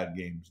have been bad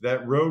games.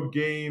 That road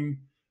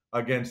game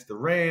against the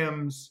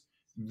Rams,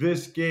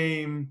 this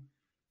game,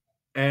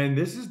 and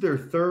this is their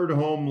 3rd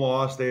home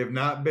loss. They have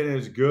not been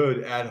as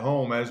good at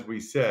home, as we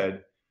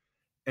said.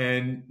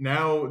 And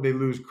now they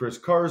lose Chris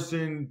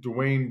Carson,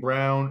 Dwayne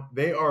Brown.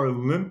 They are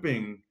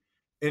limping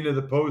into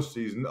the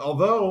postseason.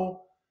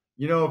 Although,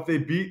 if they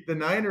beat the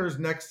Niners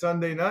next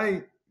Sunday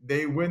night,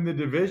 they win the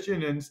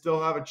division and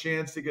still have a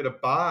chance to get a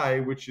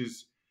bye, which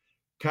is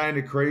kind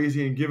of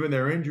crazy. And given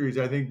their injuries,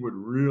 I think would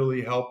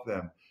really help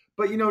them.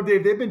 But,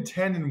 Dave, they've been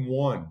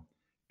 10-1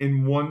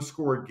 in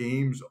 1-score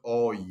games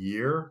all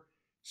year.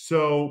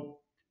 So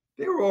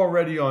they were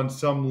already on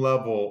some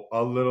level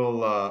a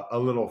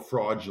little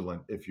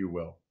fraudulent, if you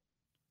will.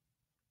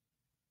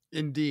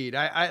 Indeed.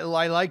 I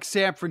like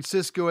San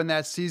Francisco in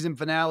that season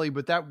finale,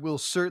 but that will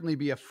certainly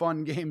be a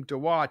fun game to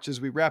watch as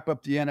we wrap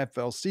up the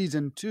NFL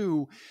season.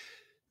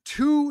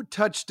 Two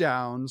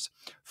touchdowns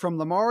from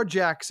Lamar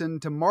Jackson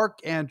to Mark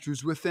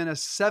Andrews within a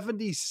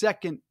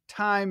 70-second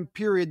time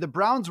period. The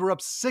Browns were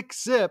up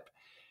 6-zip,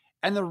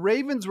 and the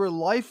Ravens were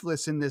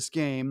lifeless in this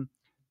game.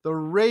 The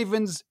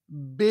Ravens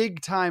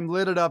big time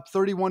lit it up,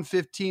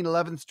 31-15,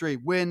 11th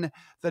straight win,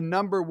 the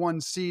number 1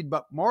 seed.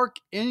 But Mark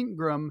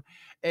Ingram,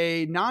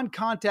 a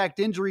non-contact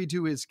injury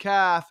to his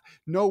calf,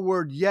 no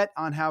word yet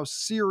on how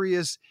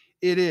serious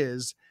it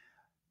is.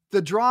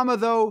 The drama,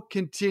 though,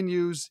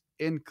 continues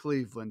in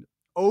Cleveland.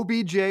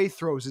 OBJ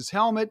throws his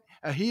helmet,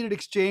 a heated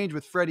exchange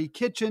with Freddie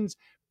Kitchens,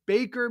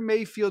 Baker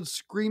Mayfield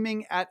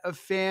screaming at a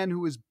fan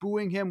who is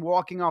booing him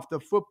walking off the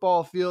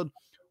football field.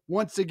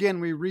 Once again,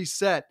 we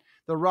reset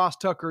the Ross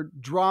Tucker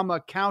drama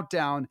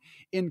countdown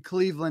in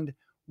Cleveland.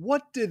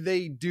 What do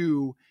they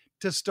do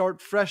to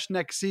start fresh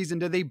next season?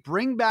 Do they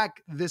bring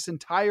back this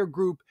entire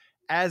group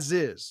as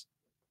is?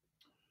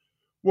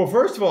 Well,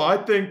 first of all, I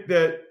think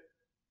that,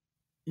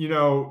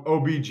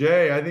 OBJ,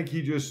 I think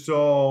he just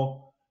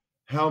saw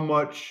how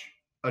much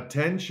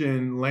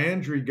attention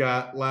Landry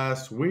got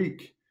last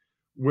week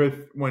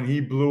when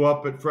he blew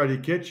up at Freddie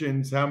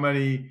Kitchens, how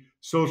many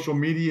social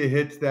media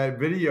hits that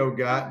video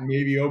got. And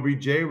maybe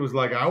OBJ was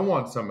like, I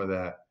want some of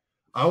that.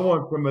 I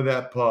want some of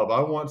that pub. I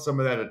want some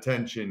of that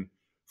attention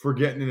for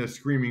getting in a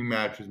screaming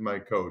match with my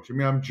coach. I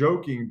mean, I'm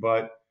joking,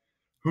 but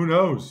who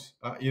knows?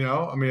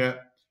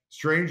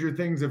 Stranger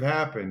things have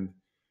happened.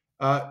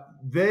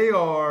 If they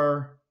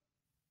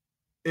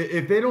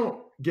don't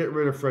get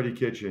rid of Freddie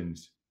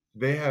Kitchens,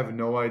 they have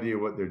no idea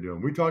what they're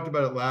doing. We talked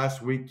about it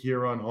last week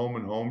here on Home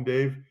and Home,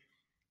 Dave.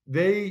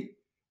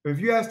 If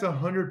you asked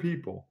 100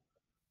 people,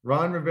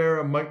 Ron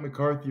Rivera, Mike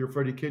McCarthy, or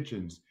Freddie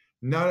Kitchens,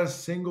 not a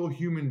single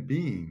human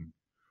being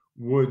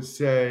would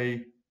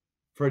say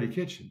Freddie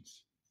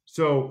Kitchens.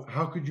 So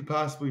how could you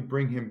possibly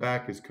bring him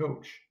back as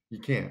coach? You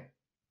can't.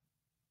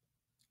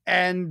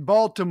 And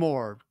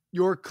Baltimore,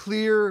 your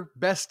clear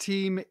best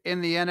team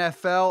in the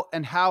NFL,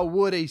 and how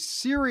would a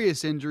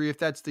serious injury, if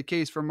that's the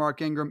case for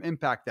Mark Ingram,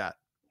 impact that?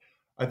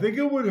 I think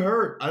it would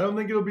hurt. I don't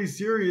think it'll be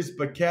serious,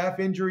 but calf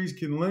injuries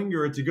can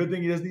linger. It's a good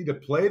thing he doesn't need to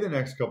play the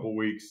next couple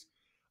weeks.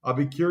 I'll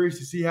be curious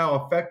to see how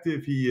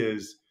effective he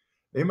is.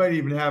 They might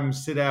even have him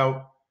sit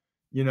out,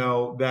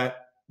 that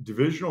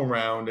divisional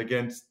round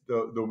against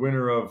the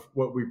winner of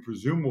what we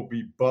presume will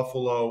be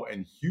Buffalo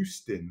and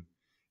Houston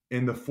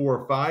in the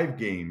 4-5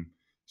 game.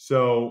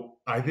 So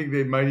I think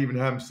they might even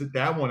have him sit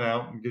that one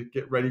out and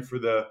get ready for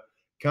the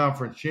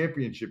conference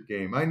championship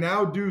game. I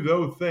now do,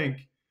 though,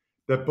 think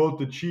that both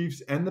the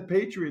Chiefs and the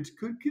Patriots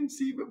could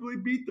conceivably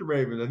beat the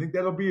Ravens. I think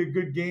that'll be a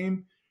good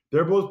game.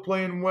 They're both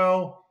playing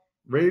well.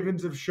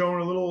 Ravens have shown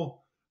a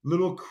little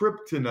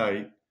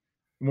kryptonite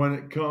when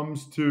it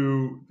comes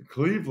to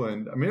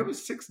Cleveland. I mean, it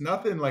was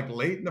 6-0 like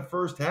late in the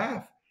first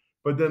half,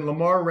 but then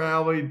Lamar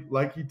rallied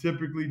like he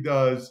typically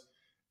does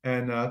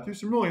and threw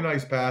some really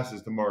nice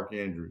passes to Mark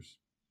Andrews.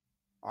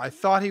 I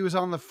thought he was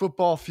on the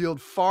football field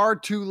far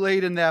too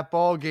late in that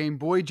ball game.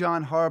 Boy,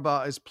 John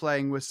Harbaugh is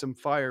playing with some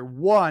fire.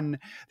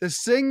 The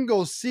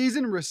single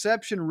season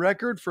reception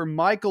record for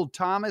Michael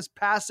Thomas,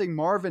 passing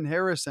Marvin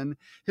Harrison.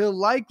 He'll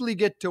likely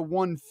get to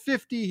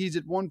 150. He's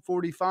at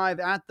 145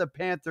 at the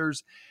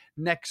Panthers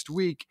next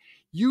week.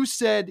 You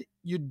said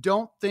you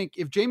don't think,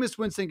 if Jameis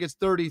Winston gets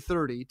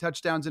 30-30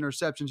 touchdowns,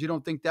 interceptions, you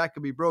don't think that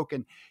could be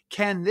broken.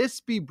 Can this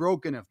be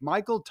broken if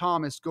Michael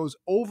Thomas goes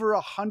over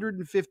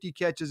 150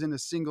 catches in a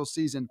single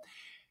season?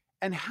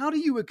 And how do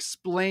you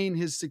explain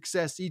his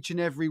success each and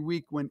every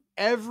week when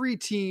every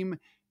team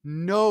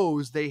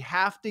knows they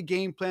have to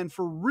game plan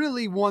for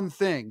really one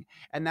thing,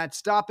 and that's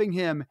stopping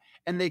him,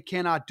 and they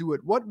cannot do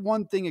it? What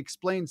one thing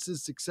explains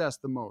his success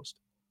the most?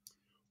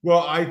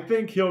 Well, I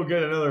think he'll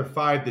get another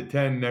 5 to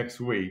 10 next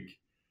week.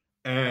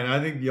 And I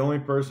think the only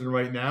person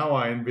right now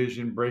I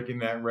envision breaking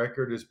that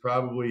record is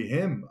probably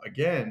him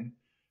again.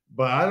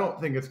 But I don't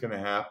think it's going to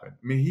happen.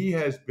 I mean, he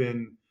has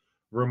been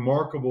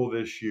remarkable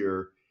this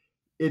year.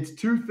 It's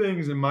two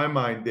things in my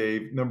mind,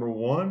 Dave. Number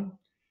one,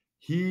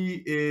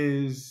 he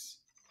is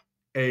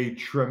a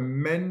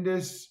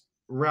tremendous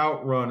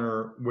route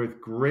runner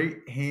with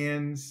great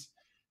hands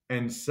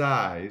and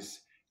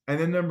size. And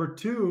then number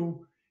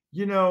two,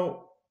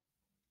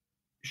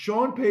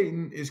 Sean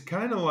Payton is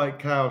kind of like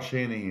Kyle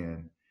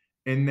Shanahan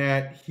in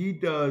that he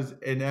does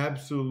an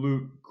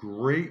absolute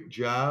great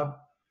job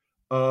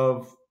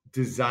of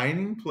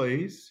designing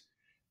plays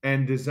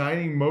and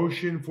designing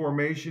motion,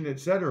 formation,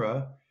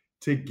 etc.,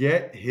 to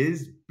get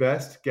his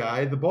best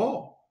guy the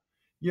ball.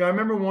 I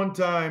remember one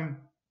time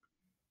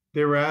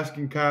they were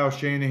asking Kyle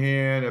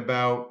Shanahan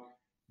about,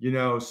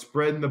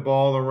 spreading the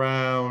ball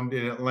around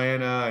in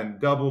Atlanta and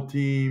double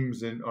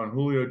teams and on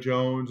Julio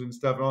Jones and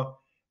stuff.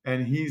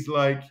 And he's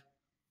like,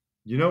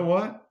 you know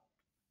what?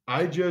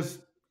 I just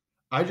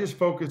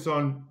focus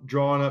on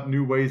drawing up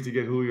new ways to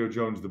get Julio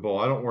Jones the ball.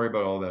 I don't worry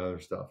about all that other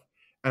stuff.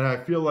 And I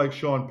feel like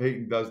Sean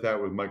Payton does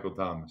that with Michael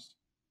Thomas.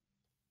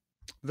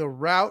 The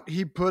route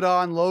he put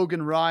on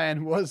Logan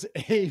Ryan was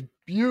a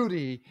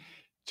beauty.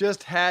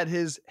 Just had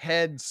his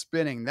head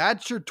spinning.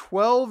 That's your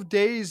 12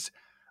 days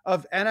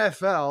of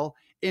NFL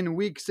in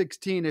week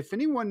 16. If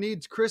anyone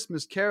needs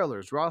Christmas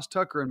carolers, Ross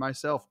Tucker and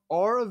myself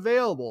are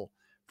available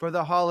for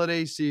the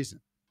holiday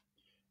season.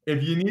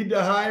 If you need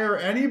to hire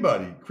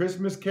anybody,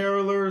 Christmas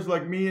carolers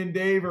like me and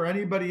Dave or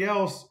anybody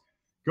else,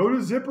 go to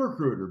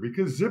ZipRecruiter,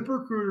 because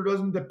ZipRecruiter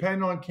doesn't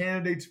depend on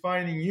candidates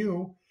finding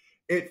you.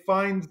 It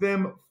finds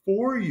them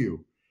for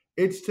you.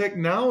 Its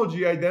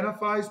technology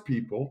identifies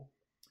people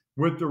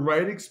with the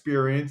right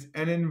experience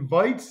and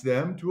invites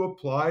them to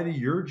apply to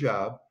your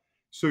job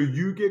so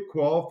you get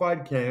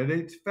qualified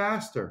candidates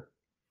faster.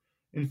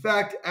 In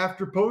fact,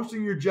 after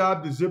posting your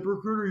job to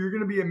ZipRecruiter, you're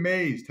going to be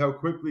amazed how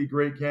quickly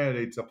great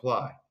candidates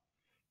apply.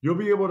 You'll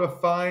be able to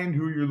find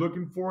who you're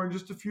looking for in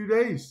just a few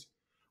days.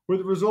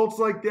 With results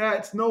like that,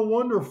 it's no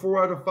wonder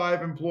 4 out of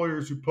 5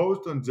 employers who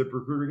post on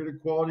ZipRecruiter get a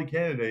quality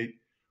candidate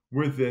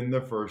within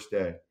the first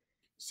day.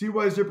 See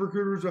why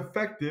ZipRecruiter is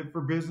effective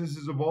for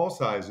businesses of all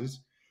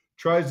sizes.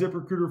 Try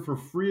ZipRecruiter for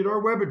free at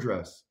our web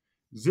address,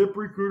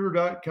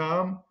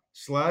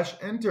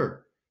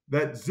 ZipRecruiter.com/enter.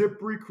 That's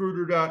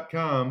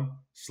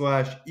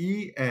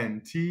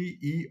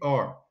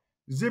ZipRecruiter.com/ENTER.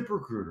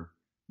 ZipRecruiter,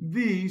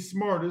 the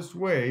smartest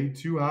way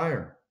to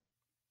hire.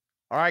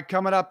 All right,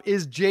 coming up,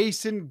 is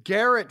Jason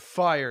Garrett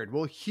fired?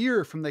 We'll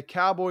hear from the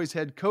Cowboys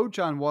head coach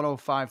on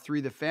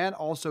 105.3 The Fan,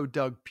 also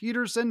Doug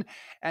Peterson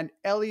and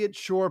Elliott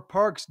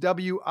Shore-Parks,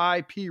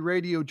 WIP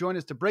Radio. Join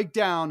us to break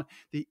down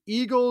the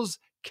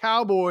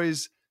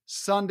Eagles-Cowboys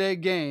Sunday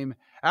game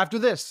after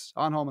this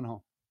on Home and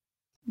Home.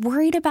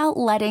 Worried about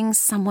letting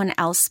someone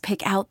else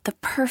pick out the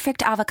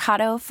perfect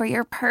avocado for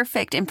your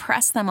perfect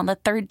impress them on the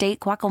third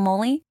date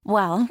guacamole?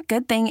 Well,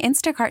 good thing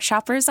Instacart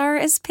shoppers are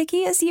as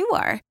picky as you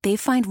are. They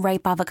find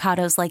ripe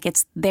avocados like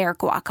it's their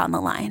guac on the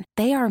line.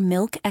 They are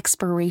milk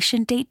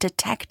expiration date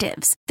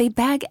detectives. They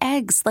bag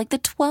eggs like the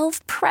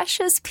 12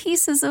 precious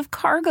pieces of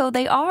cargo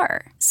they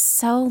are.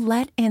 So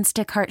let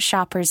Instacart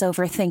shoppers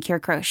overthink your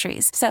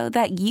groceries so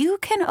that you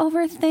can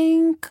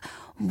overthink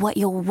what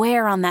you'll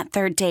wear on that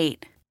third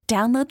date.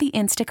 Download the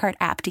Instacart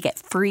app to get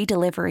free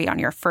delivery on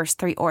your first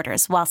 3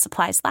 orders while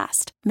supplies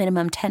last.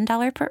 Minimum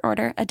 $10 per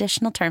order.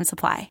 Additional terms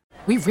apply.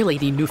 We really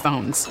need new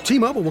phones.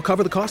 T-Mobile will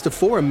cover the cost of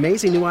 4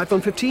 amazing new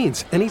iPhone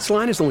 15s, and each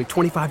line is only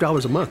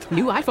 $25 a month.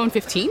 New iPhone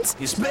 15s?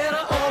 It's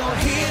better over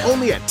here.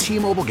 Only at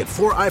T-Mobile, get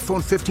 4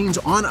 iPhone 15s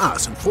on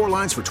us and 4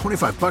 lines for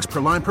 $25 per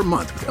line per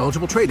month with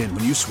eligible trade-in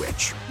when you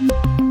switch.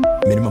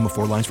 Minimum of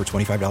 4 lines for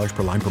 $25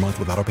 per line per month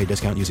with autopay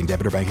discount using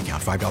debit or bank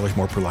account. $5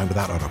 more per line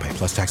without autopay,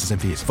 plus taxes and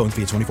fees. Phone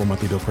fee at 24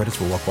 monthly bill credits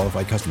for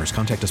well-qualified customers.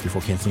 Contact us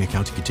before canceling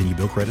account to continue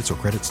bill credits or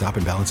credit stop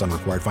and balance on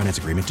required finance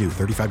agreement due.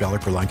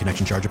 $35 per line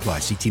connection charge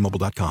applies. See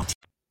T-Mobile.com.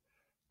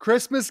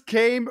 Christmas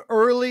came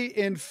early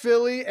in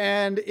Philly,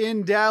 and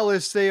in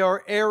Dallas, they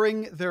are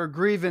airing their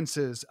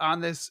grievances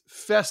on this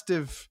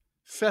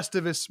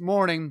Festivus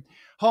morning.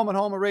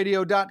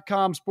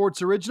 HomeandHomeRadio.com sports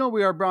original.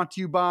 We are brought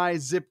to you by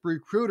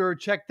ZipRecruiter.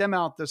 Check them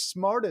out. The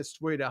smartest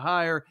way to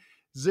hire.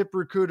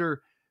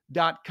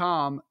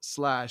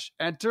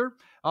 ZipRecruiter.com/enter.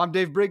 I'm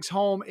Dave Briggs,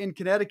 home in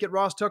Connecticut.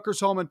 Ross Tucker's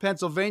home in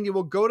Pennsylvania.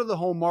 We'll go to the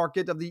home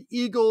market of the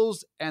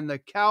Eagles and the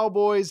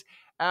Cowboys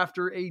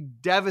after a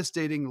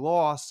devastating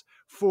loss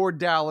for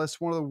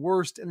Dallas, one of the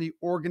worst in the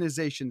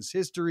organization's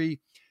history,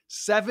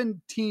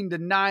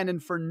 17-9.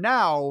 And for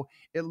now,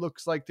 it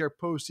looks like their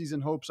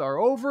postseason hopes are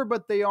over,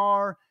 but they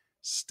are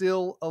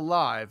still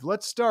alive.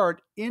 Let's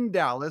start in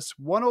Dallas,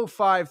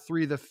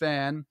 105.3 The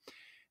Fan.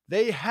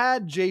 They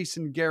had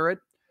Jason Garrett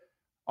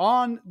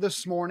on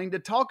this morning to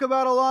talk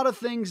about a lot of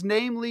things,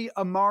 namely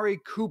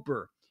Amari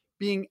Cooper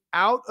being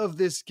out of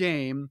this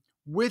game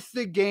with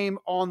the game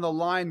on the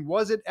line.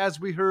 Was it, as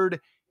we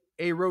heard,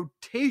 a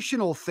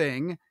rotational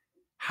thing?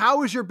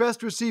 How is your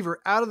best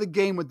receiver out of the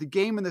game with the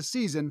game in the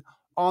season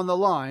on the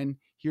line?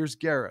 Here's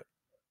Garrett.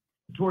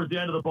 Towards the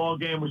end of the ball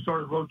game, we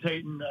started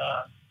rotating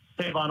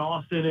Tavon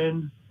Austin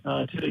in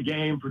to the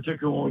game,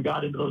 particularly when we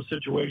got into those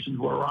situations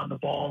where we're on the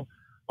ball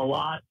a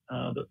lot.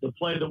 The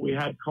play that we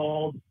had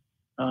called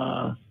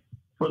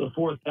for the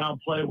 4th down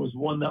play was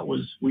one that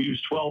we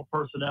used 12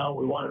 personnel.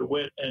 We wanted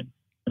Witt and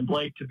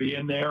Blake to be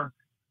in there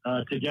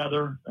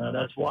together.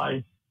 That's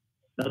why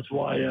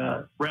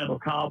Randall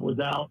Cobb was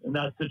out in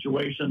that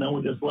situation. Then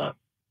we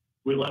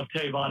left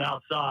Tavon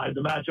outside.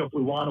 The matchup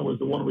we wanted was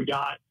the one we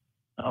got.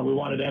 We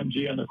wanted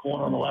MG in the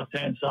corner on the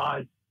left-hand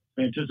side.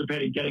 We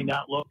anticipated getting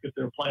that look if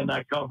they were playing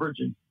that coverage,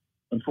 and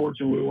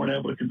unfortunately we weren't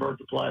able to convert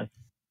the play.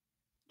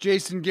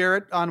 Jason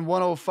Garrett on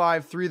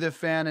 105.3 The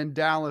Fan in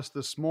Dallas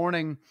this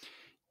morning.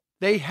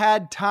 They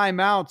had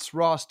timeouts,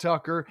 Ross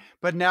Tucker,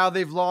 but now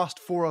they've lost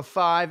 4 of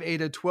 5,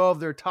 8 of 12.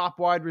 Their top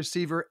wide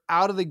receiver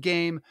out of the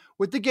game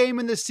with the game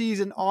in the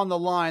season on the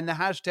line. The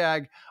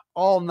hashtag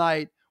all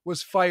night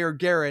was Fire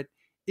Garrett.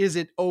 Is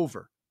it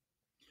over?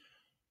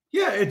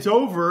 Yeah, it's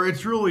over.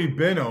 It's really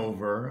been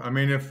over. I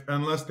mean,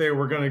 unless they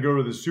were going to go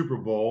to the Super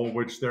Bowl,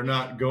 which they're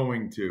not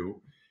going to,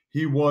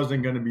 he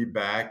wasn't going to be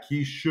back.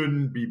 He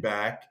shouldn't be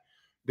back.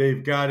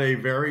 They've got a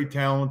very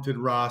talented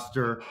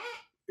roster.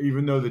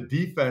 even though the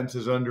defense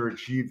has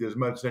underachieved as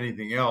much as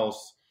anything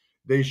else,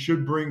 they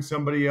should bring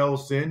somebody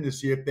else in to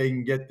see if they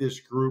can get this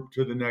group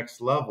to the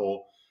next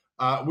level.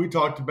 We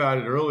talked about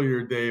it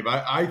earlier, Dave.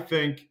 I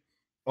think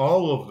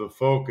all of the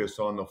focus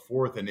on the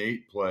 4th and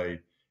 8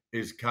 play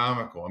is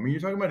comical. I mean,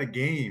 you're talking about a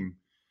game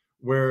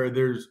where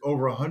there's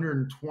over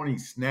 120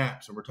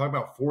 snaps, and we're talking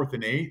about 4th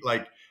and 8,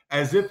 like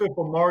as if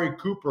Amari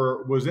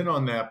Cooper was in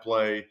on that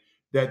play,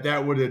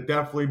 that would have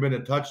definitely been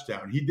a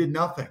touchdown. He did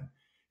nothing.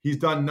 He's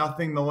done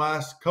nothing the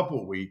last couple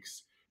of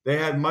weeks. They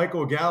had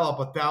Michael Gallup,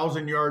 a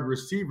 1,000-yard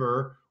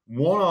receiver,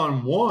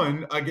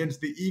 one-on-one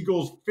against the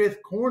Eagles'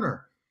 5th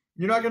corner.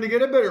 You're not going to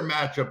get a better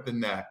matchup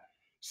than that.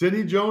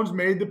 Sidney Jones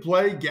made the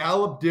play.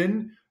 Gallup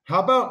didn't.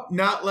 How about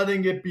not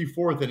letting it be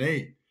 4th and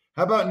 8?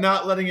 How about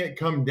not letting it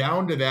come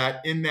down to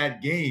that in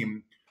that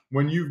game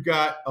when you've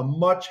got a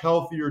much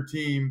healthier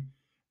team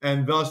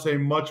and thus a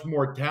much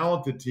more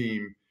talented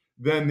team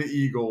than the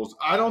Eagles?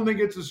 I don't think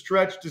it's a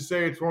stretch to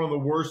say it's one of the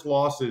worst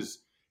losses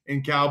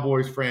in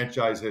Cowboys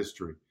franchise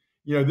history.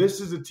 You know, this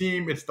is a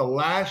team, it's the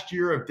last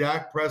year of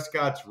Dak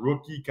Prescott's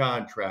rookie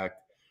contract.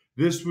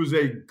 This was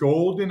a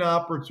golden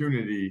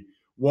opportunity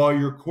while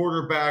your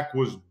quarterback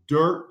was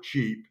dirt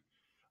cheap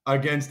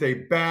against a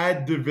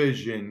bad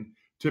division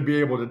to be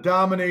able to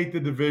dominate the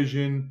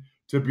division,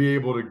 to be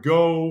able to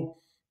go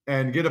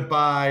and get a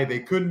bye. They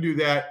couldn't do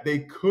that. They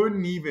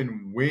couldn't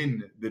even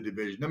win the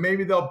division. Now,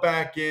 maybe they'll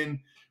back in.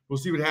 We'll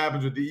see what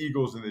happens with the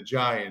Eagles and the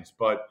Giants.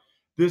 But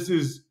this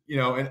is, you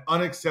know, an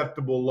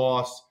unacceptable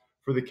loss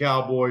for the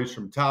Cowboys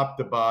from top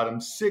to bottom.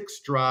 6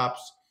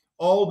 drops,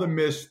 all the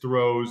missed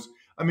throws.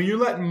 I mean, you're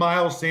letting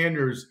Miles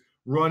Sanders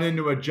run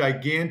into a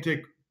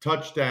gigantic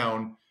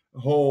touchdown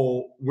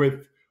hole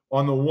with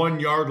on the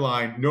 1-yard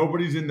line.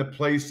 Nobody's in the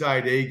play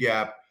side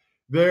A-gap.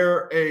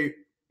 They're a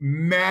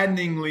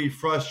maddeningly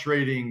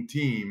frustrating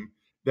team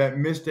that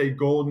missed a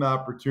golden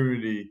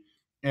opportunity,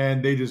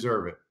 and they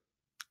deserve it.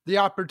 The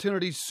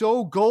opportunity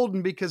so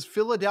golden because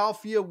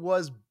Philadelphia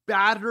was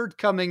battered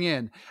coming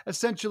in.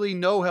 Essentially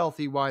no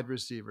healthy wide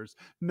receivers,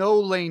 no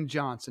Lane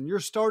Johnson.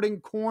 Your starting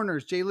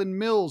corners, Jalen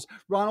Mills,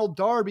 Ronald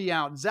Darby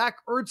out. Zach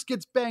Ertz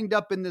gets banged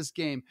up in this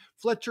game.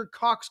 Fletcher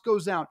Cox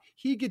goes out.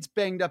 He gets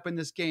banged up in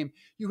this game.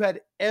 You had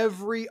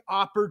every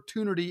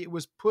opportunity. It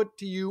was put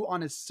to you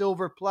on a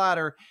silver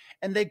platter,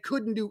 and they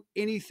couldn't do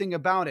anything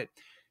about it.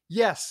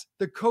 Yes,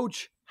 the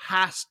coach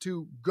has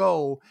to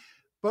go.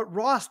 But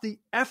Ross, the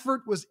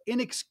effort was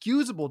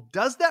inexcusable.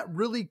 Does that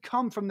really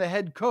come from the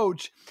head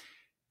coach?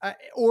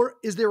 Or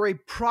is there a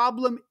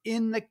problem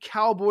in the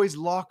Cowboys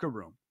locker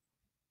room?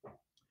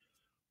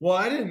 Well,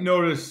 I didn't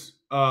notice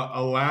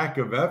a lack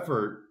of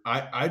effort.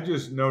 I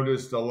just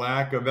noticed a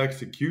lack of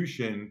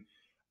execution.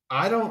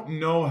 I don't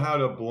know how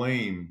to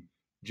blame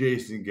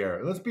Jason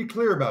Garrett. Let's be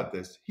clear about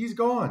this. He's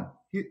gone.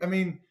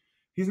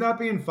 He's not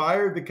being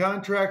fired. The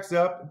contract's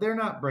up. They're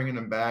not bringing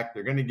him back.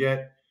 They're going to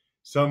get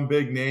some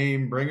big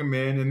name, bring him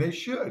in, and they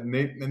should.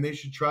 And they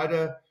should try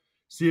to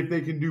see if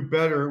they can do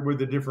better with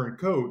a different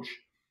coach.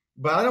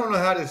 But I don't know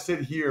how to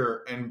sit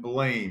here and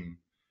blame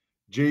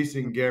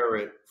Jason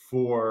Garrett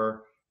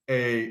for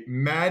a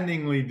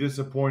maddeningly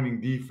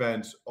disappointing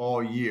defense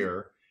all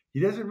year. He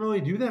doesn't really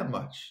do that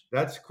much.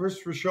 That's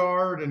Chris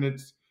Richard and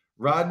it's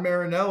Rod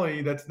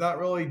Marinelli. That's not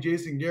really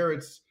Jason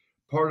Garrett's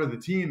part of the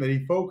team that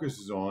he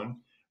focuses on.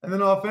 And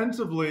then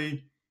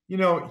offensively, you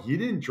know, he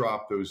didn't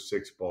drop those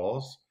 6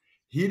 balls.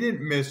 He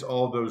didn't miss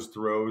all those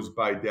throws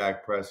by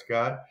Dak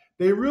Prescott.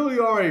 They really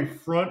are a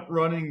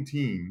front-running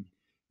team.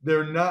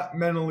 They're not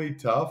mentally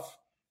tough,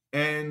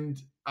 and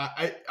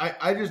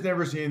I just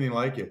never see anything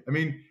like it. I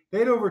mean, they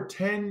had over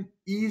 10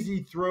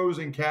 easy throws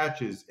and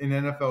catches in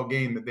an NFL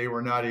game that they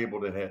were not able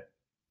to hit.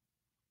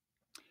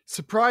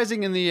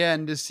 Surprising in the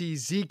end to see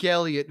Zeke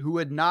Elliott, who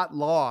had not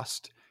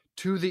lost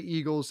to the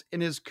Eagles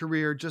in his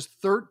career, just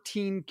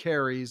 13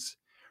 carries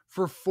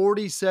for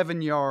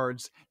 47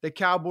 yards. The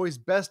Cowboys'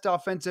 best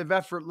offensive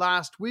effort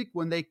last week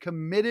when they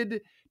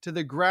committed to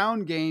the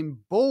ground game.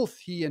 Both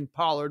he and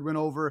Pollard went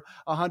over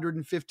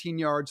 115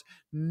 yards.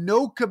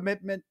 No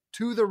commitment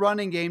to the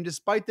running game,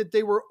 despite that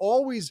they were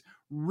always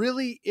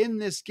really in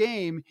this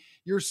game.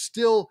 You're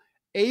still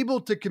able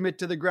to commit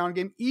to the ground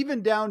game,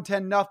 even down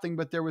 10-0,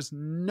 but there was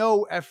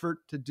no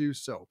effort to do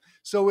so.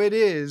 So it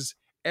is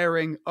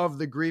airing of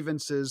the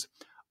grievances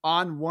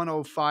on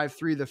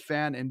 105.3 The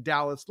Fan in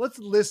Dallas. Let's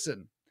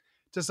listen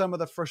to some of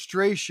the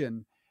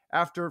frustration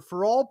after,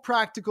 for all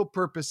practical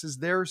purposes,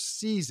 their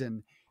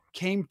season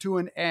came to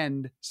an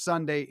end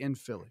Sunday in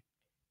Philly.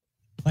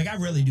 Like, I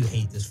really do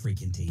hate this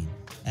freaking team.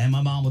 And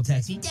my mom will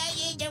text me, Dad,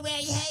 you don't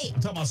really hate.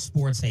 I'm talking about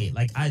sports hate.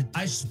 Like,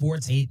 I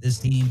sports hate this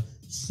team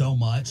so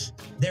much.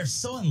 They're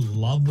so in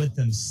love with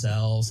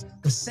themselves.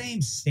 The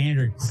same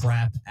standard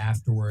crap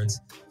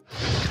afterwards.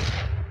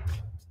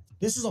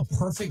 This was a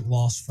perfect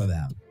loss for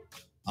them.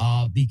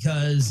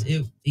 Because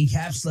it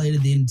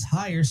encapsulated the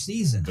entire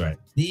season. Right.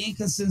 The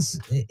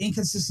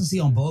inconsistency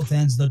on both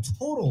ends, the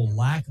total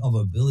lack of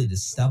ability to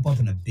step up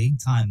in a big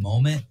time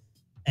moment.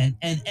 And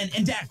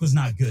Dak was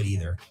not good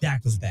either.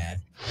 Dak was bad.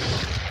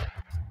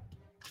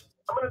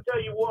 I'm going to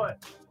tell you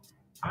what,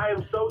 I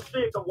am so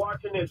sick of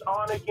watching this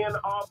on again,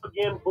 off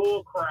again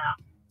bull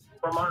crap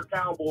from our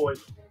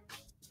Cowboys.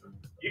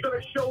 You're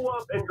going to show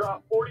up and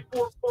drop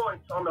 44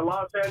 points on the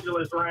Los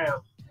Angeles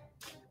Rams.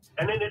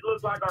 And then it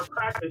looked like our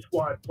practice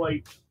squad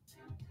played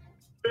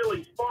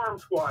Philly's farm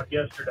squad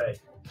yesterday.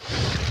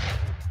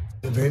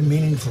 A very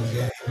meaningful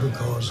game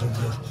because of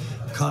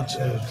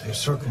the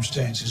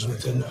circumstances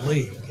within the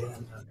league.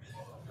 And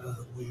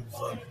we've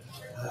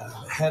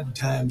had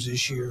times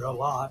this year, a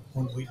lot,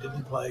 when we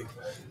didn't play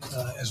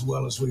as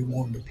well as we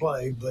wanted to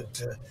play,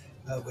 but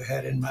we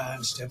had in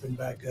mind stepping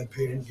back up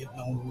here and getting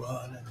on the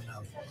run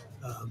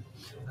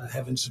and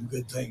having some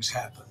good things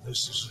happen.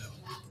 This is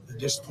a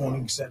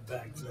disappointing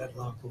setback for that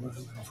locker room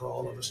and for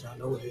all of us, and I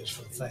know it is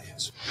for the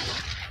fans.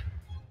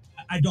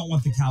 I don't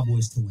want the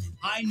Cowboys to win.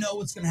 I know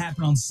what's going to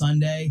happen on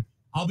Sunday.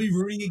 I'll be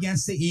rooting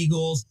against the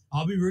Eagles.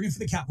 I'll be rooting for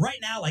the Cowboys. Right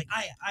now, like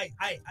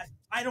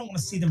I don't want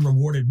to see them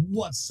rewarded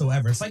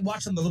whatsoever. It's like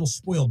watching the little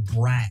spoiled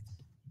brat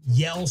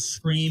yell,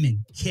 scream,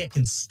 and kick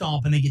and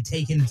stomp, and they get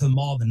taken into the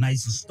mall, the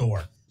nicest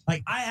store.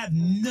 Like, I have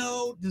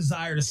no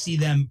desire to see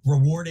them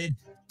rewarded.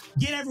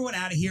 Get everyone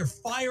out of here.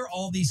 Fire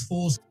all these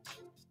fools.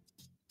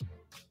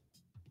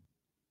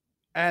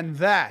 And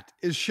that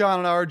is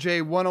Sean and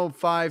RJ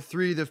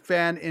 105.3, The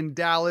Fan in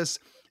Dallas.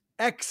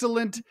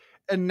 Excellent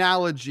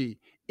analogy.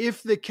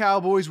 If the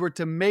Cowboys were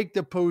to make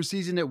the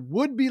postseason, it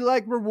would be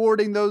like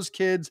rewarding those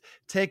kids,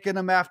 taking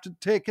them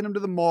to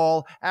the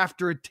mall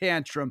after a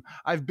tantrum.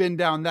 I've been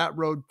down that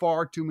road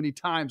far too many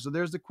times. So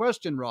there's the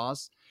question,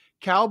 Ross.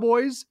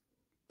 Cowboys,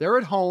 they're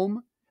at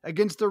home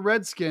against the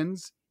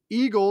Redskins.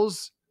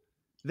 Eagles,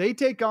 they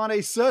take on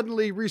a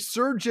suddenly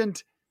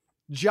resurgent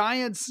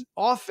Giants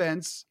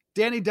offense.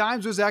 Danny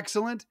Dimes was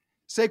excellent.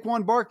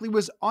 Saquon Barkley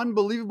was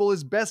unbelievable.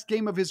 His best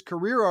game of his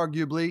career,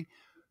 arguably.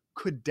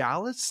 Could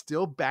Dallas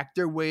still back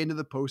their way into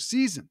the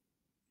postseason?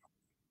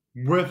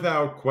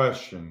 Without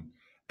question.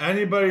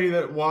 Anybody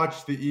that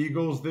watched the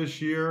Eagles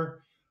this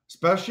year,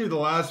 especially the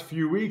last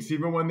few weeks,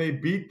 even when they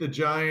beat the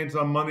Giants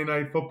on Monday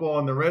Night Football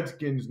and the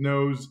Redskins,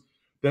 knows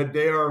that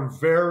they are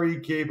very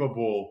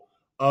capable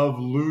of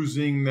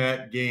losing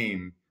that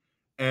game.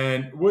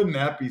 And wouldn't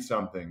that be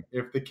something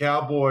if the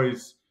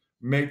Cowboys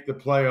make the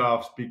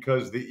playoffs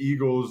because the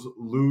Eagles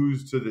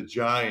lose to the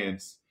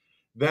Giants?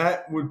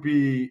 That would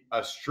be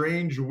a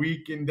strange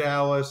week in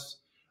Dallas,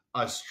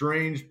 a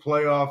strange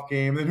playoff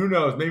game. And who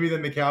knows, maybe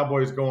then the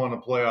Cowboys go on a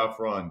playoff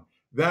run.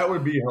 That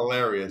would be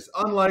hilarious.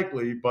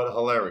 Unlikely, but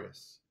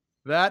hilarious.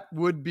 That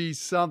would be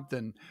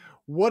something.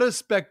 What a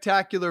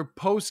spectacular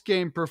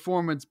post-game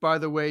performance, by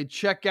the way.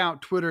 Check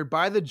out Twitter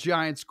by the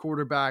Giants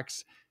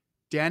quarterbacks,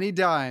 Danny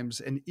Dimes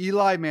and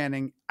Eli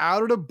Manning,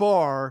 out at a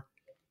bar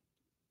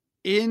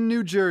in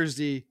New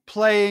Jersey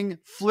playing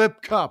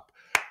Flip Cup.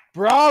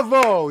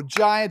 Bravo!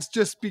 Giants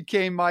just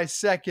became my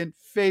second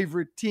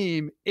favorite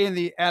team in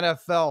the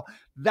NFL.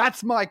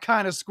 That's my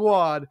kind of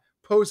squad,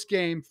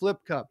 post-game Flip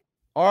Cup.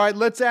 All right,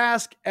 let's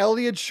ask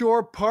Elliott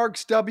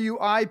Shore-Parks,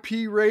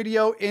 WIP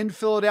Radio in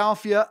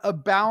Philadelphia,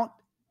 about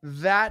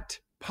that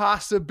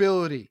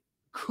possibility.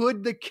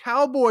 Could the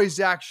Cowboys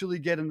actually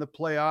get in the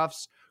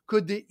playoffs?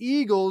 Could the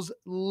Eagles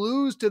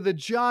lose to the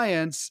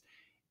Giants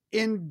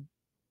in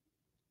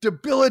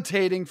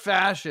debilitating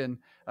fashion?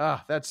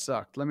 That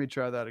sucked. Let me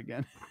try that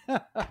again.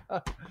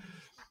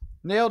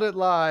 Nailed it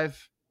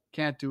live.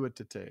 Can't do it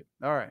to tape.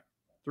 All right.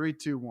 3,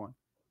 2, 1.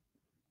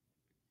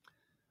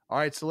 All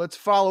right. So let's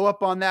follow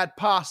up on that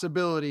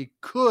possibility.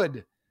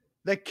 Could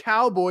the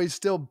Cowboys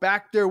still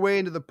back their way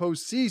into the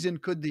postseason?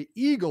 Could the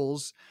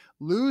Eagles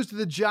lose to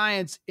the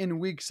Giants in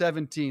week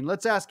 17?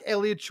 Let's ask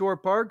Elliott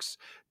Shore-Parks,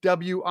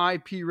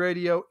 WIP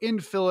Radio in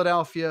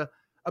Philadelphia,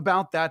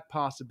 about that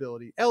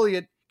possibility.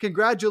 Elliott,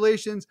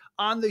 congratulations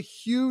on the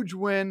huge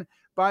win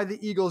by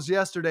the Eagles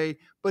yesterday,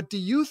 but do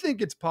you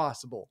think it's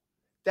possible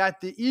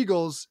that the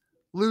Eagles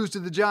lose to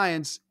the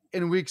Giants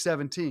in week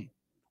 17?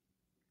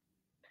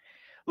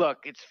 Look,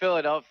 it's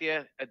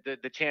Philadelphia.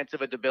 The chance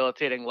of a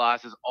debilitating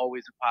loss is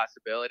always a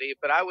possibility,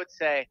 but I would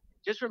say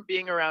just from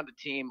being around the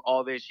team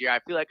all this year, I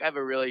feel like I have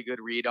a really good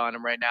read on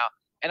them right now,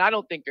 and I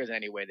don't think there's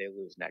any way they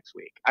lose next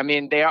week. I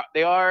mean, the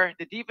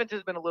defense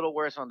has been a little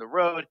worse on the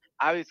road.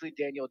 Obviously,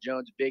 Daniel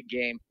Jones' big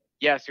game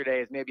yesterday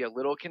is maybe a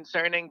little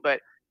concerning, but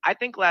I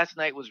think last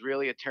night was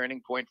really a turning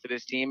point for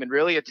this team and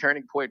really a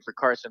turning point for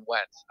Carson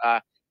Wentz.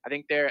 I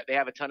think they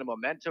have a ton of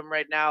momentum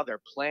right now.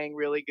 They're playing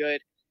really good.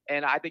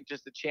 And I think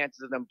just the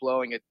chances of them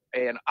blowing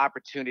an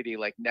opportunity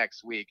like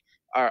next week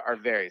are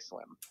very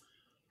slim.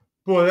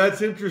 Boy,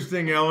 that's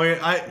interesting, Elliott.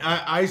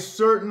 I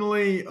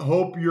certainly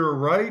hope you're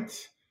right.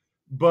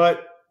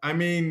 But, I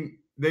mean,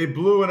 they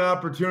blew an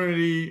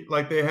opportunity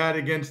like they had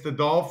against the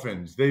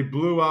Dolphins. They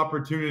blew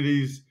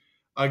opportunities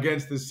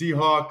against the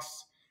Seahawks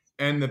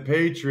and the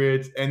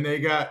Patriots, and they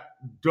got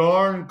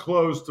darn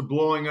close to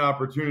blowing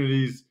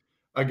opportunities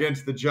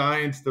against the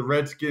Giants, the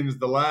Redskins,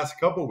 the last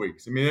couple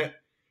weeks. I mean,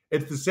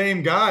 it's the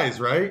same guys,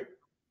 right?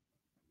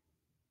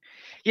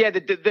 Yeah,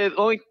 the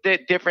only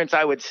difference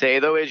I would say,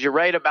 though, is you're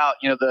right about,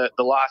 the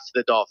loss to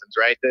the Dolphins,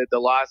 right? The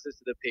losses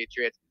to the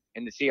Patriots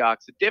and the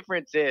Seahawks. The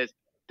difference is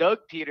Doug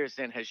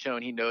Peterson has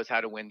shown he knows how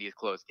to win these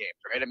close games,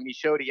 right? I mean, he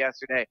showed it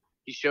yesterday.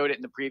 He showed it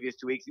in the previous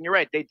 2 weeks. And you're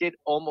right, they did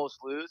almost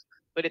lose,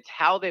 but it's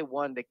how they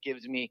won that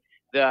gives me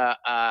the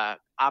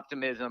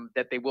optimism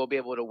that they will be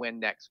able to win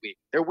next week.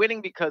 They're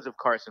winning because of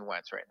Carson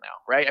Wentz right now,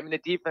 right? I mean, the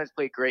defense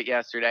played great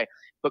yesterday,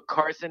 but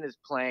Carson is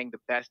playing the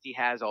best he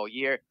has all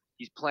year.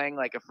 He's playing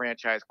like a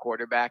franchise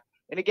quarterback.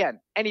 And again,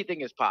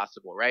 anything is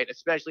possible, right?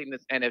 Especially in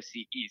this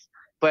NFC East.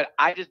 But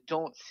I just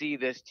don't see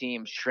this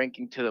team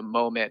shrinking to the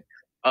moment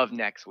of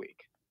next week.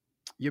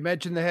 You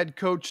mentioned the head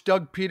coach,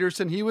 Doug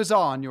Peterson. He was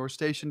on your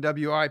station,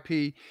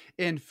 WIP,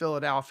 in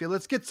Philadelphia.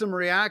 Let's get some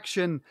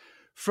reaction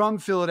from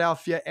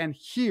Philadelphia and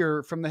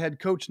hear from the head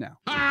coach now.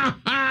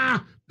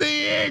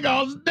 The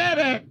Eagles did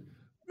it!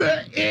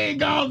 The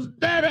Eagles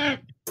did it!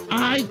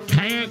 I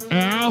can't,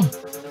 Al.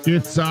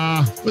 It's,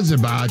 what's it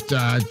about,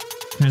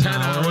 10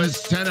 hours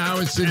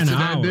since it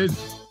ended.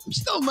 I'm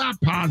still not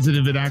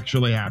positive it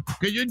actually happened.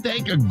 Could you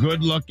take a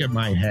good look at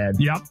my head?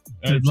 Yep.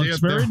 It looks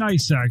very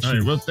nice, actually. All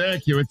right, well,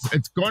 thank you.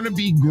 It's going to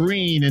be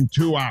green in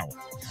 2 hours.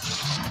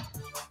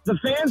 The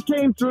fans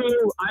came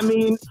through. I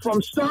mean,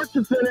 from start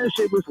to finish,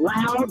 it was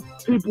loud.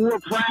 People were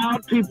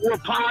proud. People were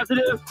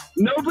positive.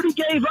 Nobody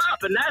gave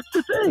up, and that's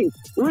the thing.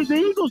 The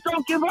Eagles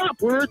don't give up.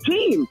 We're a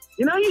team.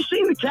 You know, you've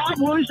seen the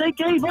Cowboys. They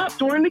gave up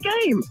during the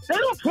game. They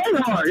don't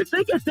play hard. If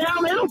they get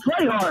down, they don't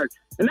play hard.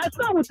 And that's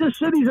not what this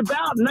city's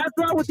about, and that's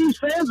not what these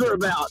fans are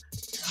about.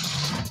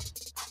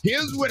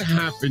 Here's what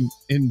happened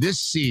in this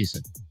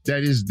season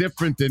that is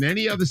different than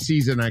any other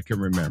season I can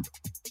remember.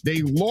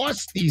 They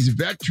lost these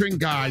veteran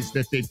guys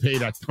that they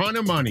paid a ton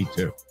of money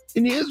to.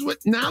 And here's what,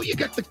 now you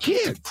got the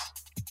kids.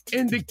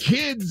 And the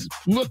kids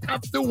look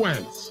up to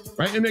Wentz,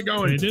 right? And they're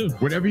going, they do.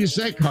 Whatever you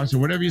say,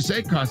 Carson, whatever you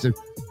say, Carson.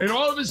 And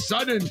all of a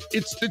sudden,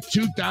 it's the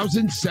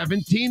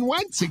 2017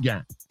 Wentz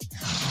again.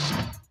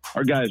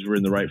 Our guys were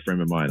in the right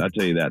frame of mind. I'll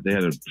tell you that. They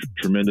had a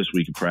tremendous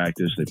week of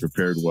practice. They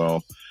prepared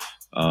well.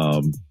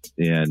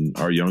 And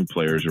our young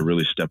players are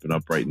really stepping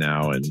up right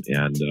now, and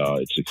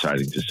it's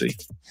exciting to see.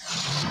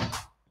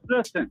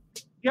 Listen,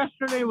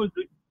 yesterday was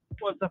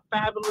a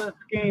fabulous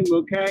game,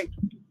 okay?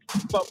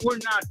 But we're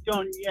not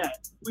done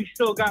yet. We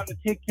still got to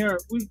take care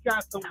of. We've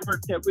got some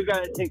work that we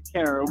got to take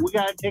care of. We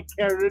got to take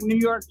care of the New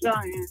York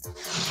Giants.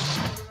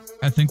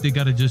 I think they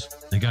got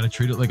to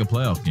treat it like a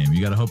playoff game.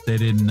 You got to hope they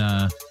didn't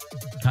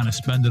kind of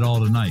spend it all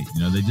tonight.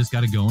 You know, they just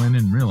got to go in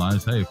and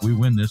realize, hey, if we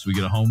win this, we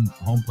get a home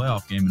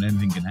playoff game, and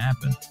anything can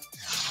happen.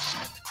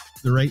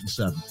 They're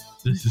 8-7.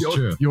 This is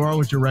true. You are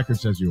what your record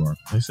says you are.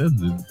 I said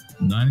the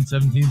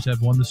 9-7 teams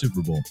have won the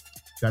Super Bowl.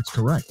 That's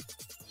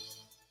correct.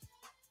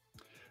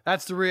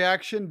 That's the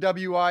reaction.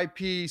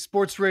 WIP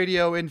Sports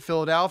Radio in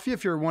Philadelphia.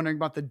 If you're wondering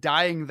about the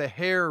dyeing the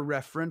hair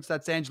reference,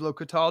 that's Angelo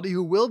Cataldi,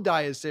 who will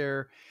dye his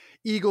hair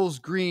Eagles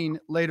green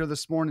later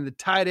this morning. The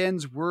tight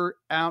ends were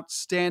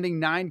outstanding.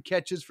 9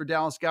 catches for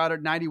Dallas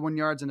Goedert, 91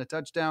 yards and a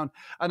touchdown.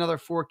 Another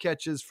 4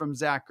 catches from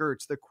Zach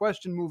Ertz. The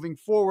question moving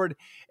forward,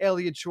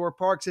 Elliot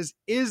Shore-Parks,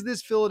 is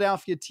this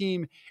Philadelphia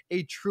team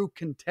a true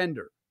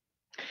contender?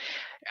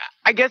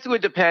 I guess it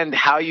would depend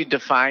how you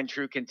define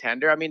true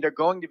contender. I mean, they're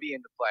going to be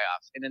in the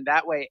playoffs. And in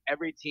that way,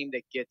 every team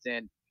that gets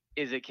in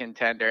is a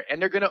contender.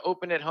 And they're going to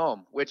open at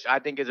home, which I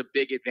think is a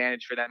big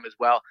advantage for them as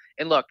well.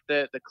 And look,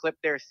 the clip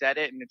there said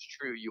it, and it's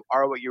true. You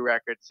are what your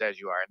record says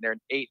you are. And they're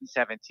an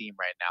 8-7 team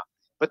right now.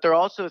 But they're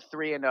also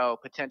 3-0,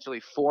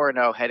 potentially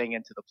 4-0 heading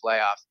into the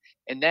playoffs.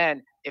 And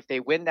then if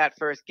they win that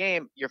first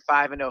game, you're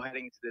 5-0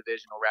 heading into the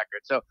divisional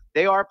record. So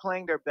they are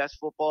playing their best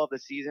football of the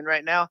season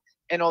right now.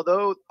 And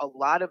although a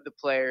lot of the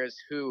players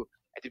who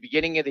at the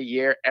beginning of the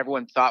year,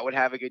 everyone thought would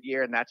have a good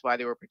year, and that's why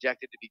they were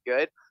projected to be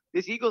good,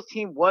 this Eagles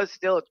team was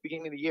still at the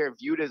beginning of the year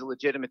viewed as a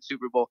legitimate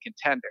Super Bowl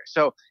contender.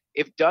 So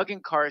if Doug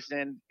and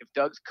Carson, if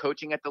Doug's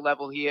coaching at the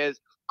level he is,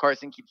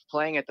 Carson keeps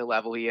playing at the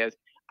level he is,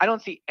 I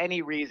don't see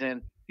any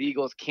reason the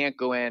Eagles can't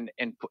go in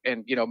and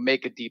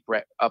make a deep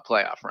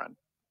playoff run.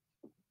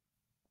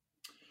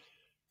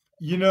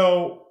 You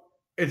know,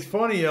 it's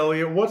funny,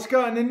 Elliot. What's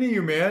gotten into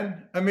you,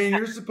 man? I mean,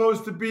 you're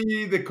supposed to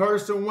be the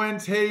Carson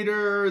Wentz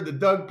hater, the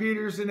Doug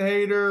Peterson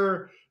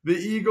hater, the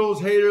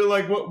Eagles hater.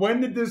 Like, when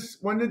did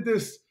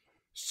this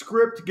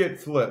script get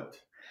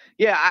flipped?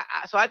 Yeah,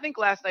 so I think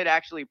last night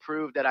actually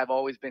proved that I've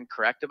always been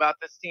correct about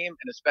this team,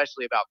 and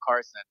especially about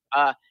Carson.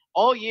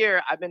 All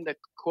year, I've been the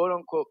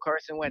quote-unquote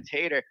Carson Wentz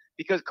hater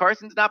because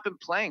Carson's not been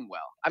playing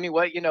well. I mean,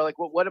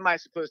 what am I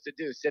supposed to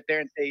do? Sit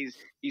there and say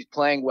he's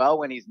playing well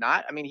when he's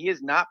not? I mean, he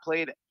has not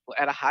played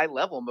at a high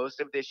level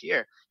most of this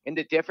year. And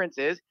the difference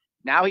is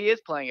now he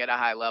is playing at a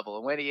high level.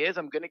 And when he is,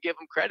 I'm going to give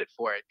him credit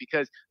for it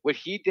because what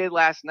he did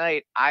last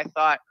night, I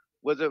thought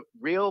was a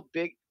real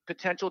big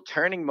potential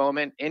turning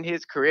moment in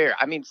his career.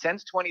 I mean,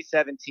 since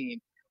 2017,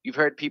 you've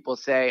heard people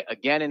say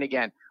again and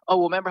again, oh,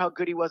 well, remember how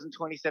good he was in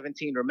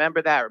 2017.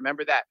 Remember that.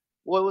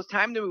 Well, it was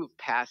time to move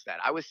past that.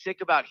 I was sick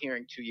about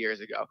hearing 2 years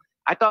ago.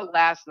 I thought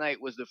last night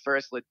was the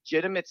first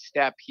legitimate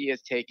step he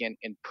has taken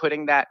in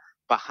putting that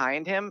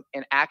behind him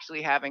and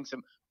actually having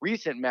some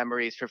recent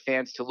memories for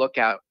fans to look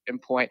out and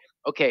point,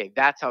 okay,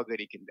 that's how good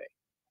he can be.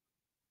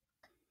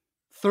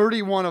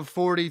 31 of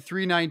 40,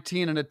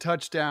 319 and a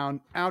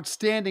touchdown.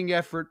 Outstanding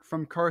effort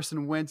from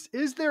Carson Wentz.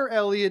 Is there,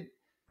 Elliot,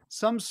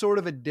 some sort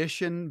of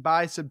addition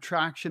by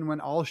subtraction when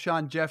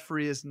Alshon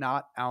Jeffrey is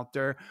not out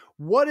there?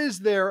 What is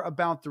there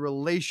about the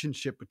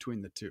relationship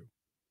between the two?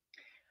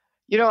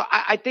 You know,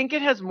 I think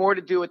it has more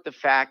to do with the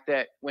fact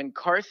that when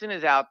Carson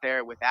is out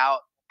there without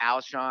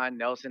Alshon,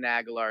 Nelson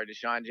Aguilar,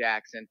 Deshaun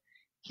Jackson,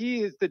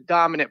 he is the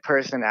dominant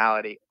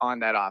personality on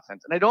that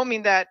offense. And I don't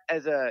mean that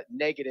as a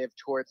negative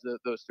towards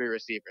those three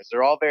receivers.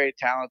 They're all very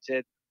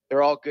talented.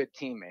 They're all good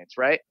teammates,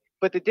 right?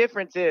 But the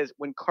difference is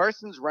when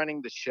Carson's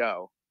running the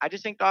show, I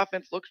just think the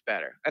offense looks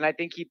better. And I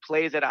think he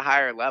plays at a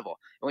higher level.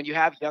 And when you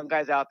have young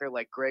guys out there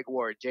like Greg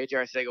Ward, J.J.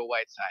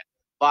 Arcega-Whiteside,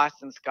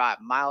 Boston Scott,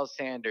 Miles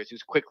Sanders,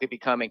 who's quickly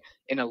becoming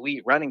an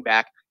elite running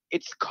back,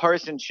 it's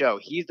Carson's show.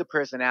 He's the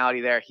personality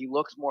there. He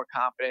looks more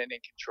confident and in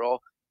control.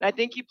 And I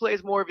think he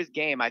plays more of his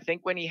game. I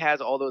think when he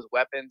has all those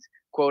weapons,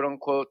 quote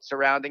unquote,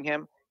 surrounding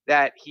him,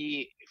 that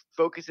he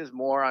focuses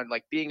more on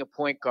like being a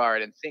point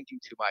guard and thinking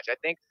too much. I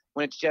think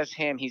when it's just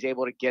him, he's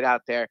able to get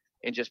out there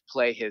and just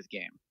play his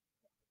game.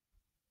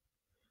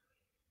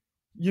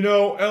 You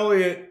know,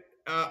 Elliot,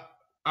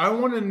 I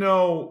want to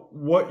know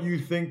what you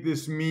think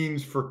this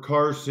means for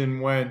Carson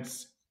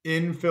Wentz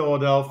in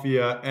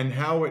Philadelphia and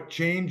how it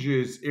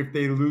changes if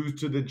they lose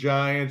to the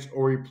Giants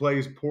or he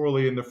plays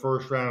poorly in the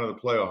first round of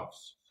the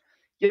playoffs.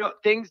 You know,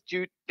 things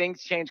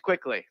change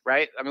quickly,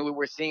 right? I mean,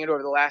 we're seeing it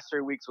over the last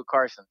 3 weeks with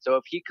Carson. So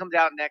if he comes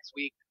out next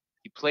week,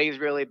 he plays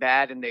really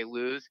bad and they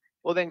lose,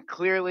 well, then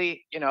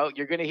clearly, you know,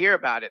 you're going to hear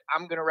about it.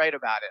 I'm going to write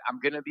about it. I'm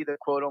going to be the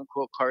quote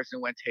unquote Carson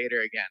Wentz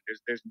hater again.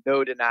 There's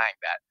no denying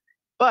that.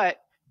 But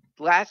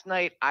last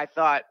night I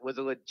thought was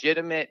a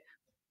legitimate,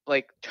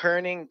 like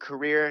turning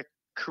career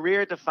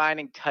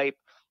defining type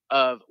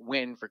of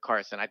win for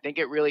Carson. I think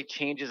it really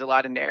changes a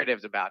lot of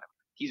narratives about him.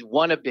 He's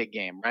won a big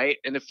game, right?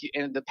 In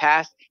the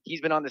past,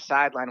 he's been on the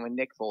sideline when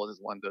Nick Foles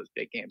has won those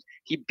big games.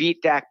 He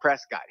beat Dak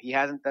Prescott. He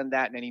hasn't done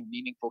that in any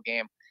meaningful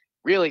game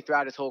really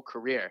throughout his whole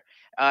career.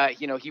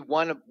 You know, he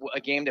won a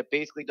game that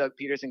basically Doug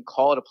Peterson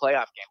called a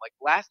playoff game. Like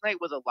last night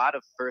was a lot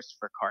of firsts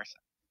for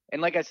Carson.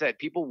 And like I said,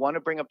 people want to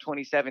bring up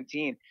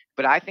 2017,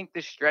 but I think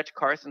the stretch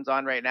Carson's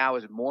on right now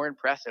is more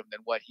impressive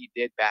than what he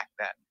did back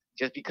then,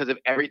 just because of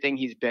everything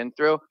he's been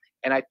through.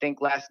 And I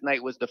think last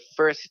night was the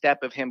first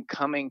step of him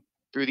coming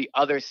through the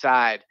other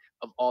side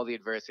of all the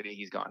adversity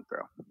he's gone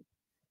through.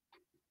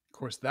 Of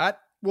course, that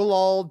will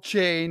all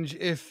change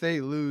if they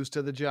lose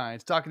to the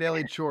Giants. Talking to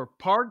Elliot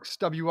Shorr-Parks,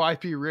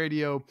 WIP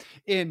Radio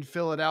in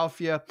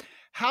Philadelphia.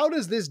 How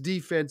does this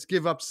defense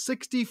give up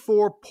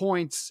 64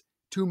 points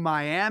to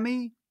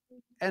Miami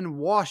and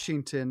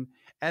Washington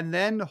and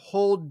then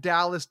hold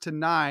Dallas to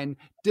 9?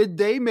 Did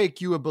they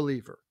make you a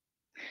believer?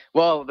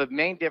 Well, the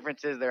main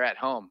difference is they're at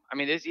home. I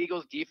mean, this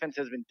Eagles defense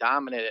has been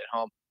dominant at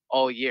home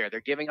all year.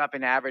 They're giving up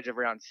an average of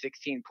around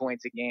 16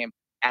 points a game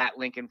at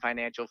Lincoln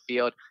Financial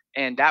Field.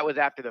 And that was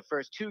after the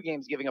first 2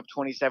 games giving up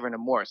 27 or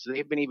more. So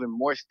they've been even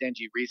more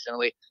stingy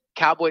recently.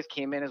 Cowboys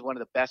came in as one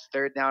of the best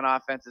third down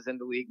offenses in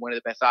the league, one of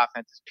the best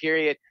offenses,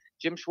 period.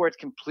 Jim Schwartz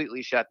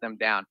completely shut them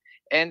down.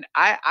 And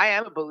I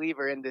am a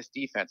believer in this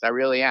defense. I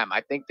really am.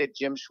 I think that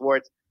Jim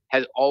Schwartz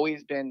has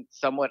always been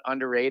somewhat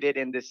underrated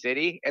in the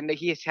city, and that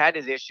he has had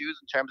his issues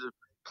in terms of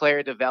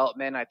player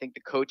development. I think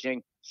the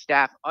coaching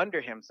staff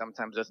under him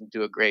sometimes doesn't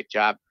do a great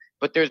job.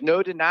 But there's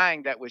no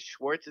denying that with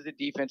Schwartz as a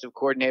defensive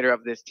coordinator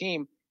of this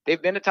team,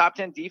 they've been a top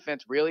 10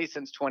 defense really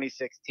since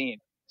 2016.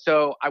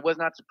 So I was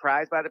not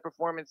surprised by the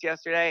performance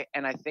yesterday.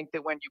 And I think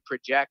that when you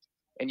project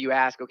and you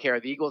ask, okay, are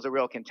the Eagles a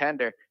real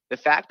contender? The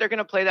fact they're going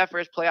to play that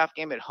first playoff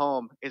game at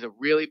home is a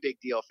really big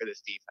deal for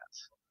this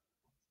defense.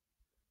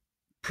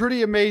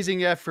 Pretty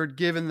amazing effort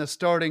given the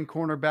starting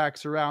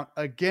cornerbacks around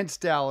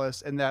against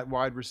Dallas and that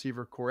wide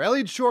receiver core.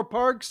 Elliot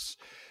Shorr-Parks,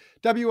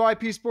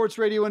 WIP Sports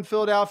Radio in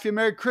Philadelphia.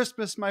 Merry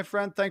Christmas, my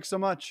friend. Thanks so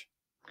much.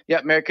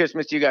 Yeah, Merry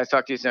Christmas to you guys.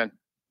 Talk to you soon.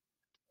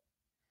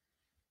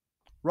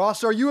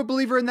 Ross, are you a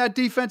believer in that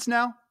defense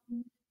now?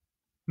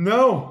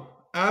 No,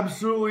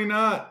 absolutely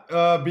not,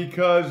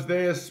 because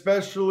they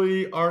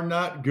especially are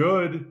not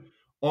good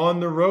on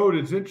the road.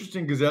 It's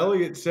interesting because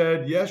Elliot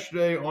said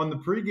yesterday on the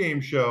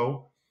pregame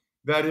show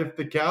that if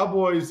the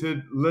Cowboys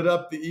had lit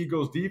up the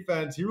Eagles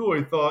defense, he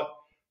really thought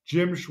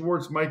Jim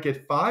Schwartz might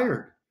get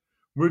fired,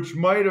 which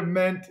might have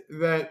meant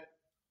that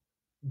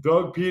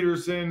Doug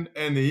Peterson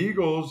and the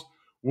Eagles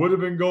would have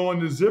been going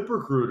to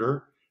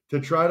ZipRecruiter to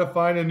try to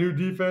find a new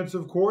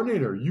defensive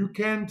coordinator. You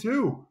can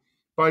too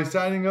by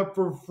signing up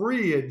for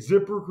free at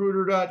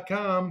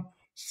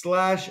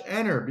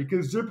ZipRecruiter.com/enter,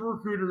 because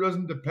ZipRecruiter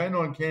doesn't depend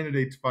on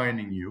candidates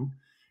finding you.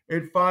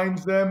 It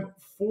finds them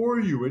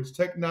for you. Its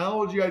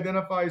technology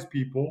identifies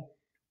people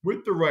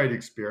with the right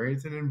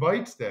experience and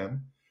invites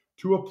them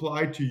to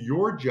apply to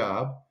your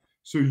job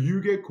so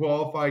you get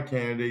qualified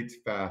candidates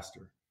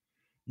faster.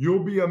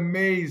 You'll be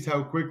amazed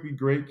how quickly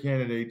great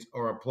candidates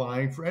are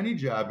applying for any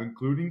job,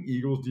 including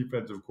Eagles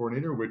defensive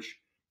coordinator, which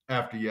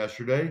after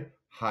yesterday,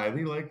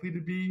 highly unlikely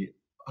to be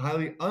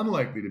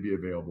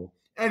available.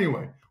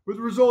 Anyway, with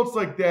results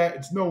like that,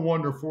 it's no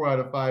wonder 4 out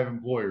of 5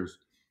 employers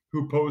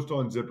who post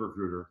on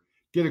ZipRecruiter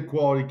Get a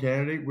quality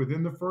candidate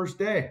within the first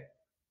day.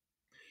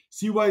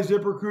 See why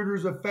ZipRecruiter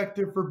is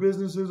effective for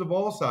businesses of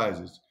all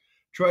sizes.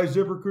 Try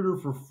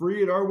ZipRecruiter for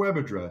free at our web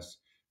address,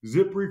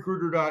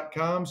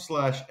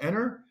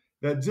 ZipRecruiter.com/enter.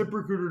 That's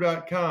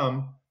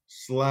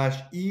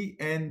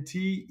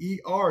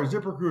ZipRecruiter.com/ENTER.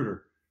 ZipRecruiter,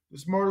 the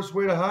smartest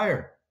way to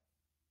hire.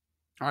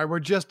 All right, we're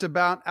just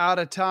about out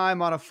of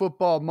time on a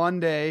football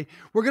Monday.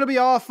 We're going to be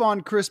off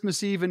on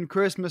Christmas Eve and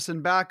Christmas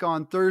and back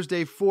on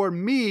Thursday. For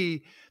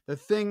me, the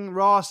thing,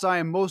 Ross, I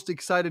am most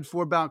excited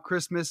for about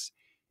Christmas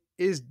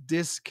is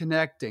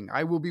disconnecting.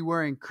 I will be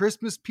wearing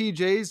Christmas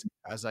PJs,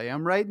 as I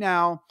am right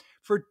now,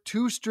 for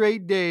 2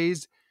 straight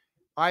days.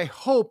 I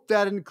hope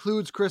that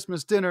includes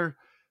Christmas dinner,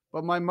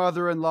 but my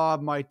mother-in-law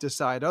might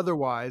decide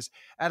otherwise.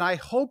 And I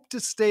hope to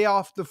stay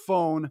off the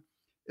phone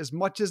as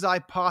much as I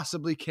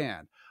possibly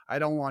can. I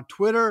don't want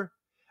Twitter.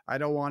 I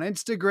don't want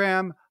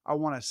Instagram. I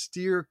want to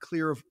steer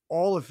clear of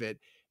all of it.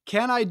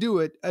 Can I do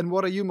it? And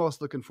what are you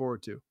most looking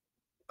forward to?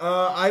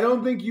 I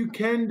don't think you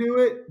can do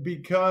it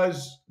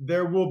because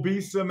there will be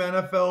some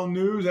NFL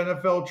news,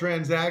 NFL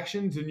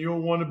transactions, and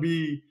you'll want to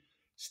be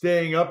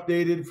staying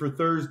updated for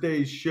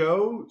Thursday's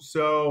show.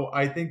 So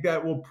I think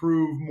that will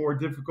prove more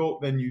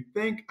difficult than you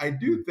think. I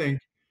do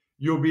think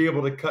you'll be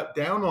able to cut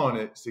down on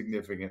it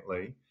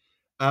significantly.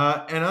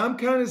 And I'm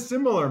kind of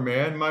similar,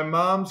 man. My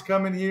mom's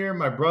coming here,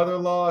 my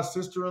brother-in-law,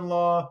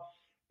 sister-in-law,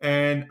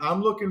 and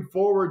I'm looking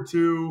forward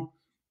to,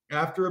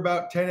 after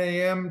about 10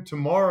 a.m.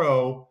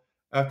 tomorrow,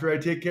 after I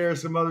take care of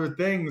some other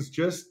things,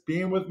 just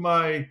being with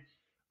my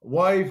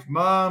wife,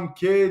 mom,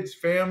 kids,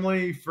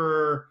 family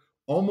for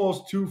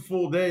almost 2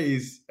 full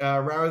days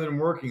rather than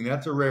working.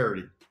 That's a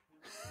rarity.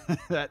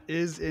 That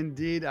is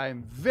indeed. I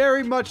am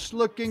very much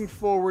looking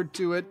forward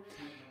to it.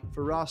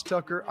 For Ross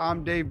Tucker,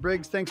 I'm Dave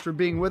Briggs. Thanks for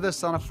being with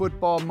us on a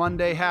Football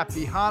Monday.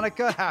 Happy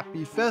Hanukkah,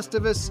 happy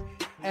Festivus,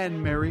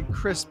 and Merry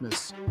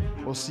Christmas.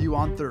 We'll see you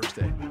on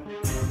Thursday.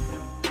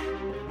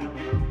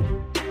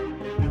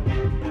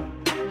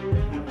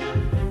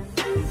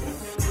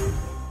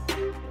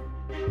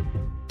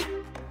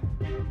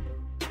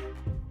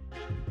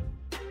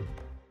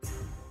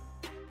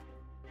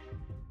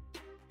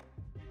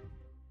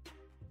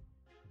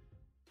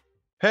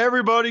 Hey,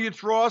 everybody,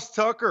 it's Ross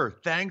Tucker.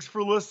 Thanks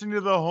for listening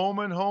to the Home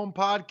and Home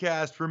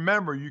podcast.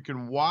 Remember, you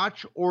can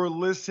watch or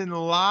listen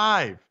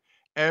live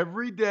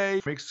every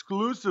day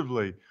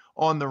exclusively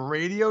on the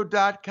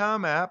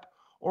radio.com app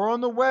or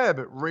on the web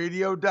at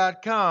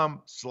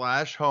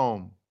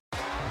radio.com/home.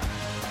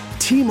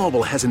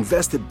 T-Mobile has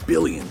invested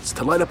billions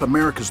to light up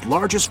America's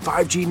largest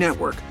 5G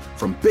network,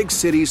 from big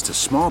cities to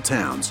small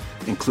towns,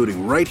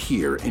 including right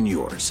here in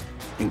yours.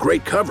 And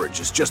great coverage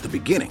is just the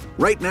beginning.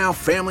 Right now,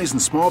 families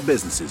and small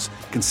businesses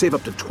can save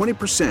up to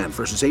 20%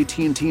 versus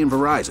AT&T and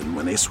Verizon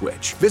when they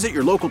switch. Visit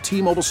your local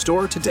T-Mobile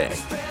store today.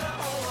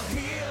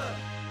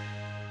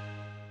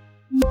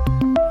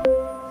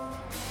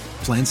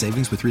 Plan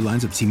savings with 3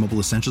 lines of T-Mobile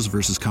Essentials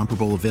versus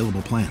comparable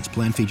available plans.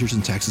 Plan features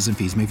and taxes and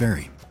fees may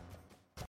vary.